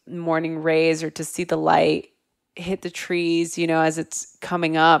those morning rays or to see the light hit the trees, you know, as it's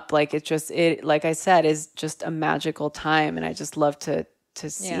coming up. Like like I said, is just a magical time. And I just love to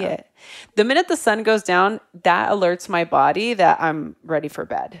see it. The minute the sun goes down, that alerts my body that I'm ready for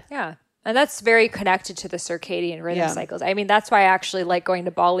bed. Yeah. And that's very connected to the circadian rhythm cycles. I mean, that's why I actually like going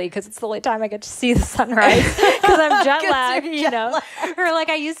to Bali, because it's the only time I get to see the sunrise, because I'm jet lagged, you know. Or like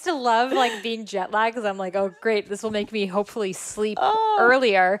I used to love like being jet lagged, because I'm like, oh, great, this will make me hopefully sleep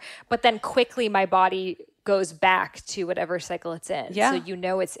earlier. But then quickly my body goes back to whatever cycle it's in. Yeah. So you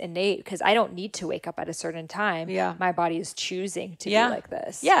know it's innate, because I don't need to wake up at a certain time. Yeah. My body is choosing to be like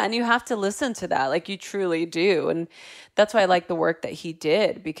this. Yeah, and you have to listen to that. Like you truly do. And that's why I like the work that he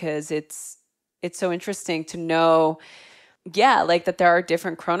did, because it's so interesting to know, like that there are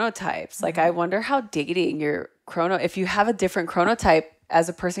different chronotypes. Like I wonder how dating your if you have a different chronotype as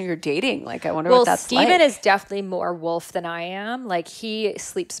a person you're dating, like I wonder what that's Steven like. is definitely more wolf than I am. Like he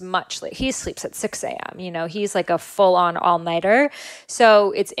sleeps much late. He sleeps at 6 a.m. You know, he's like a full on all-nighter.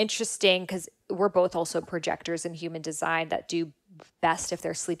 So it's interesting because we're both also projectors in human design that do best if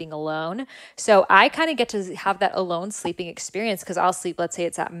they're sleeping alone. So I kind of get to have that alone sleeping experience, because I'll sleep, let's say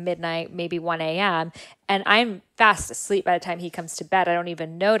it's at midnight, maybe 1 a.m. and I'm fast asleep by the time he comes to bed. I don't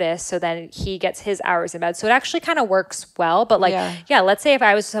even notice. So then he gets his hours in bed. So it actually kind of works well. But like, let's say if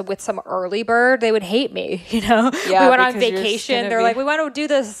I was with some early bird, they would hate me, you know? We went on vacation. They're like, we want to do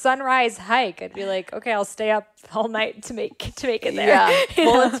the sunrise hike. I'd be like, okay, I'll stay up all night to make it there. Yeah.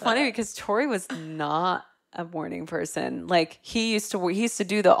 Well, it's funny because Tori was not a morning person. Like he used to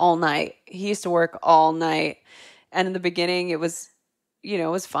do the all night. He used to work all night. And in the beginning it was, you know,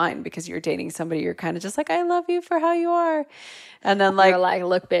 it was fine because you're dating somebody. You're kind of just like, I love you for how you are. And then like, you're like,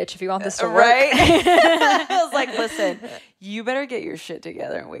 look, bitch, if you want this to work. Right? I was like, listen, you better get your shit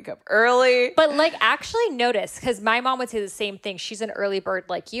together and wake up early. But like actually notice, because my mom would say the same thing. She's an early bird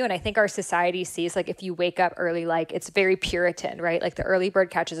like you. And I think our society sees like if you wake up early, like it's very Puritan, right? Like the early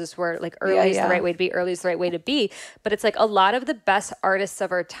bird catches us where like early is the right way to be. Early is the right way to be. But it's like a lot of the best artists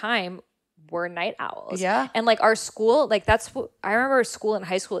of our time were night owls. Yeah. And like our school, like that's what I remember school in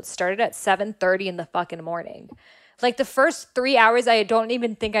high school, it started at 7:30 in the fucking morning. Like the first 3 hours, I don't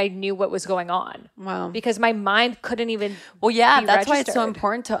even think I knew what was going on. Wow. Because my mind couldn't even be that's registered. why it's so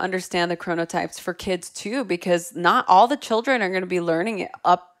important to understand the chronotypes for kids too, because not all the children are going to be learning it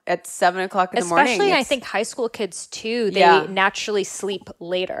up at 7 o'clock in the morning. Especially, I think high school kids too, they naturally sleep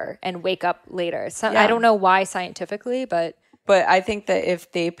later and wake up later. So I don't know why scientifically, but I think that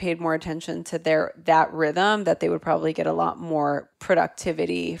if they paid more attention to that rhythm, that they would probably get a lot more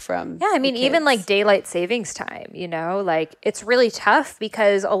productivity from. Yeah, I mean, even like daylight savings time, you know, like it's really tough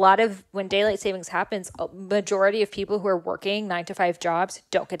because a lot of when daylight savings happens, a majority of people who are working 9 to 5 jobs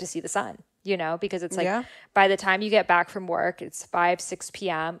don't get to see the sun, you know, because it's like by the time you get back from work, it's 5, 6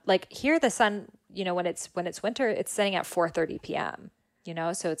 p.m. Like here, the sun, you know, when it's winter, it's setting at 4:30 p.m. You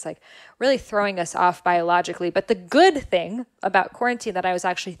know, so it's like really throwing us off biologically. But the good thing about quarantine that I was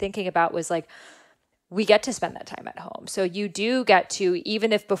actually thinking about was like, we get to spend that time at home. So you do get to,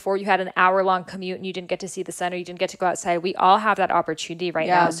 even if before you had an hour-long commute and you didn't get to see the sun or you didn't get to go outside, we all have that opportunity right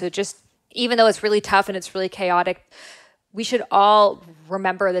now. So just, even though it's really tough and it's really chaotic, we should all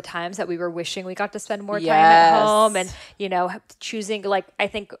remember the times that we were wishing we got to spend more time at home and, you know, choosing, like, I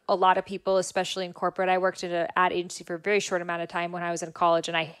think a lot of people, especially in corporate, I worked at an ad agency for a very short amount of time when I was in college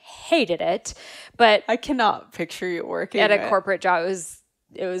and I hated it, but I cannot picture you working at a corporate job.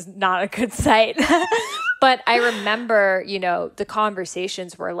 It was not a good sight. But I remember, you know, the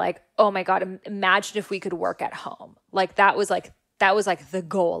conversations were like, oh my God, imagine if we could work at home. Like that was like the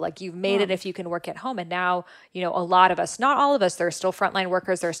goal. Like you've made it if you can work at home. And now, you know, a lot of us, not all of us, there are still frontline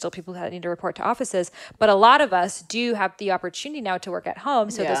workers. There are still people that need to report to offices, but a lot of us do have the opportunity now to work at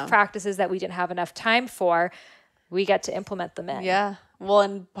home. So those practices that we didn't have enough time for, we get to implement them in. Yeah. Well,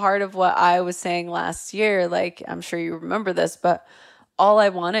 and part of what I was saying last year, like, I'm sure you remember this, but all I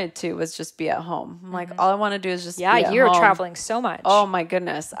wanted to was just be at home. I'm like, all I want to do is just be at home. Yeah, you're traveling so much. Oh my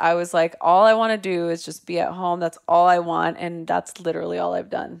goodness. I was like, all I want to do is just be at home. That's all I want. And that's literally all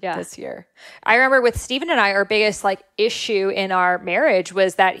I've done this year. I remember with Steven and I, our biggest like issue in our marriage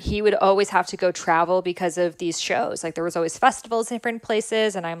was that he would always have to go travel because of these shows. Like there was always festivals in different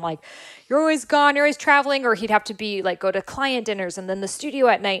places. And I'm like, you're always gone, you're always traveling. Or he'd have to be like, go to client dinners and then the studio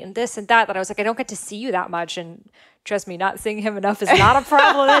at night and this and that. That I was like, I don't get to see you that much. And trust me, not seeing him enough is not a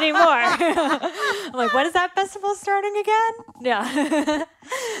problem anymore. I'm like, when is that festival starting again? Yeah.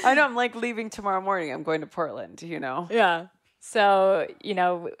 I know. I'm like leaving tomorrow morning. I'm going to Portland, you know? Yeah. So,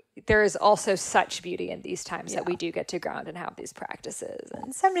 there is also such beauty in these times that we do get to ground and have these practices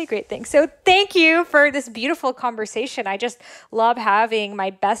and so many great things. So thank you for this beautiful conversation. I just love having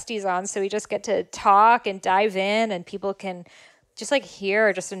my besties on. So we just get to talk and dive in, and people can just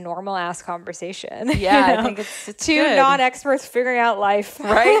hear just a normal ass conversation. Yeah, I think it's two good. Non-experts figuring out life.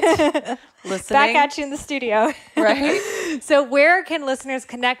 Right. Listening. Back at you in the studio. Right. So where can listeners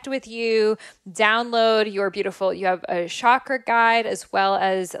connect with you, download your you have a chakra guide, as well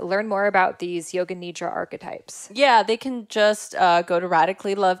as learn more about these yoga nidra archetypes? Yeah, they can just go to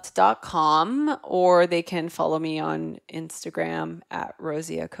radicallyloved.com, or they can follow me on Instagram at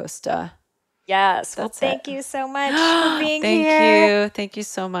Rosie Acosta. Yes. Well, thank you so much for being here. Thank you. Thank you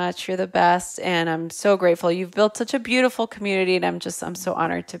so much. You're the best. And I'm so grateful. You've built such a beautiful community, and I'm so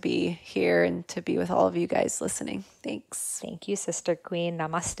honored to be here and to be with all of you guys listening. Thanks. Thank you, Sister Queen.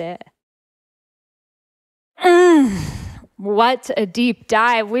 Namaste. What a deep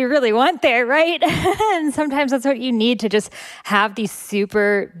dive. We really went there, right? And sometimes that's what you need, to just have these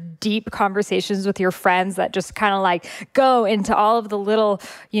super deep conversations with your friends that just kind of go into all of the little,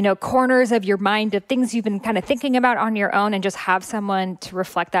 corners of your mind of things you've been kind of thinking about on your own, and just have someone to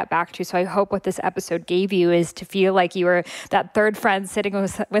reflect that back to. So I hope what this episode gave you is to feel like you were that third friend sitting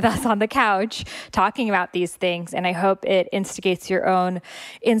with us on the couch talking about these things. And I hope it instigates your own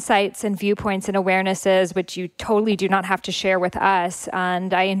insights and viewpoints and awarenesses, which you totally do not have to share with us.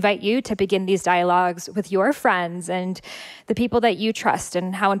 And I invite you to begin these dialogues with your friends and the people that you trust,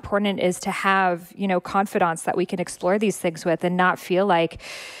 and how important it is to have, confidants that we can explore these things with, and not feel like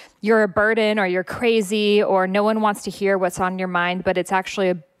you're a burden or you're crazy or no one wants to hear what's on your mind. But it's actually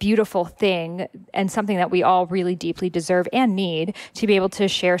a beautiful thing, and something that we all really deeply deserve and need to be able to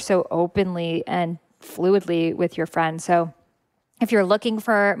share so openly and fluidly with your friends. So if you're looking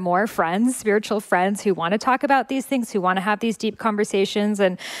for more friends, spiritual friends who want to talk about these things, who want to have these deep conversations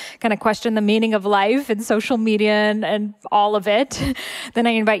and kind of question the meaning of life and social media and all of it, then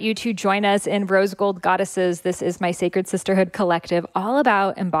I invite you to join us in Rose Gold Goddesses. This is my Sacred Sisterhood collective, all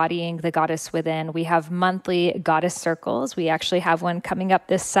about embodying the goddess within. We have monthly goddess circles. We actually have one coming up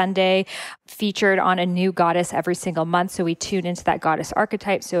this Sunday, featured on a new goddess every single month. So we tune into that goddess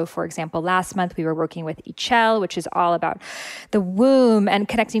archetype. So for example, last month we were working with Ichel, which is all about the womb and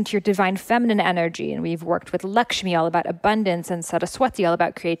connecting to your divine feminine energy. And we've worked with Lakshmi, all about abundance, and Saraswati, all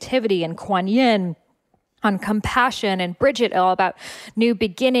about creativity, and Kuan Yin on compassion, and Bridget, all about new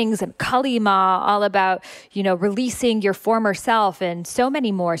beginnings, and Kalima, all about, releasing your former self, and so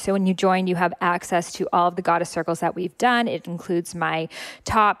many more. So when you join, you have access to all of the goddess circles that we've done. It includes my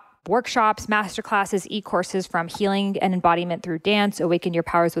top workshops, masterclasses, e-courses from healing and embodiment through dance, Awaken Your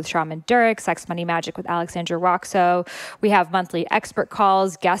Powers with Shaman Durek, Sex, Money, Magic with Alexandra Roxo. We have monthly expert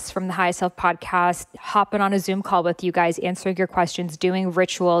calls, guests from the High Self podcast, hopping on a Zoom call with you guys, answering your questions, doing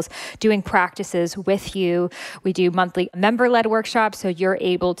rituals, doing practices with you. We do monthly member-led workshops, so you're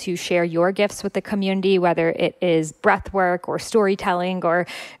able to share your gifts with the community, whether it is breath work or storytelling or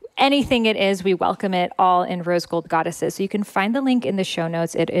anything it is. We welcome it all in Rose Gold Goddesses. So you can find the link in the show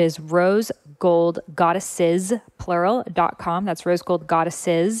notes. It is rosegoldgoddesses, plural.com. That's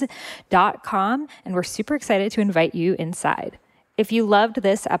rosegoldgoddesses.com. And we're super excited to invite you inside. If you loved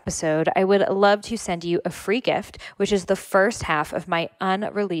this episode, I would love to send you a free gift, which is the first half of my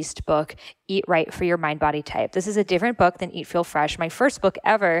unreleased book, Eat Right for Your Mind Body Type. This is a different book than Eat Feel Fresh, my first book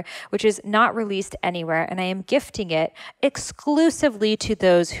ever, which is not released anywhere. And I am gifting it exclusively to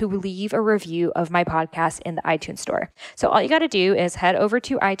those who leave a review of my podcast in the iTunes store. So all you got to do is head over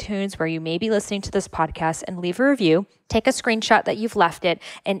to iTunes, where you may be listening to this podcast, and leave a review. Take a screenshot that you've left it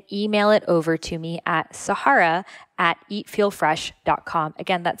and email it over to me at Sahara at eatfeelfresh.com.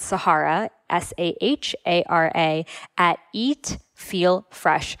 Again, that's Sahara, Sahara, at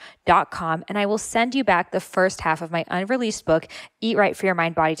eatfeelfresh.com. And I will send you back the first half of my unreleased book, Eat Right for Your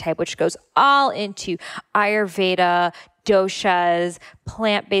Mind Body Type, which goes all into Ayurveda, doshas,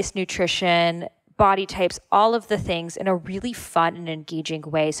 plant-based nutrition, body types, all of the things in a really fun and engaging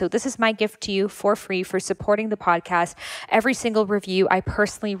way. So this is my gift to you for free for supporting the podcast. Every single review I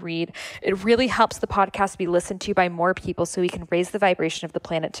personally read. It really helps the podcast be listened to by more people, so we can raise the vibration of the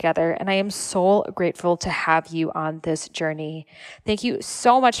planet together. And I am so grateful to have you on this journey. Thank you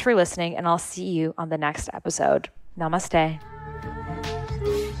so much for listening, and I'll see you on the next episode. Namaste.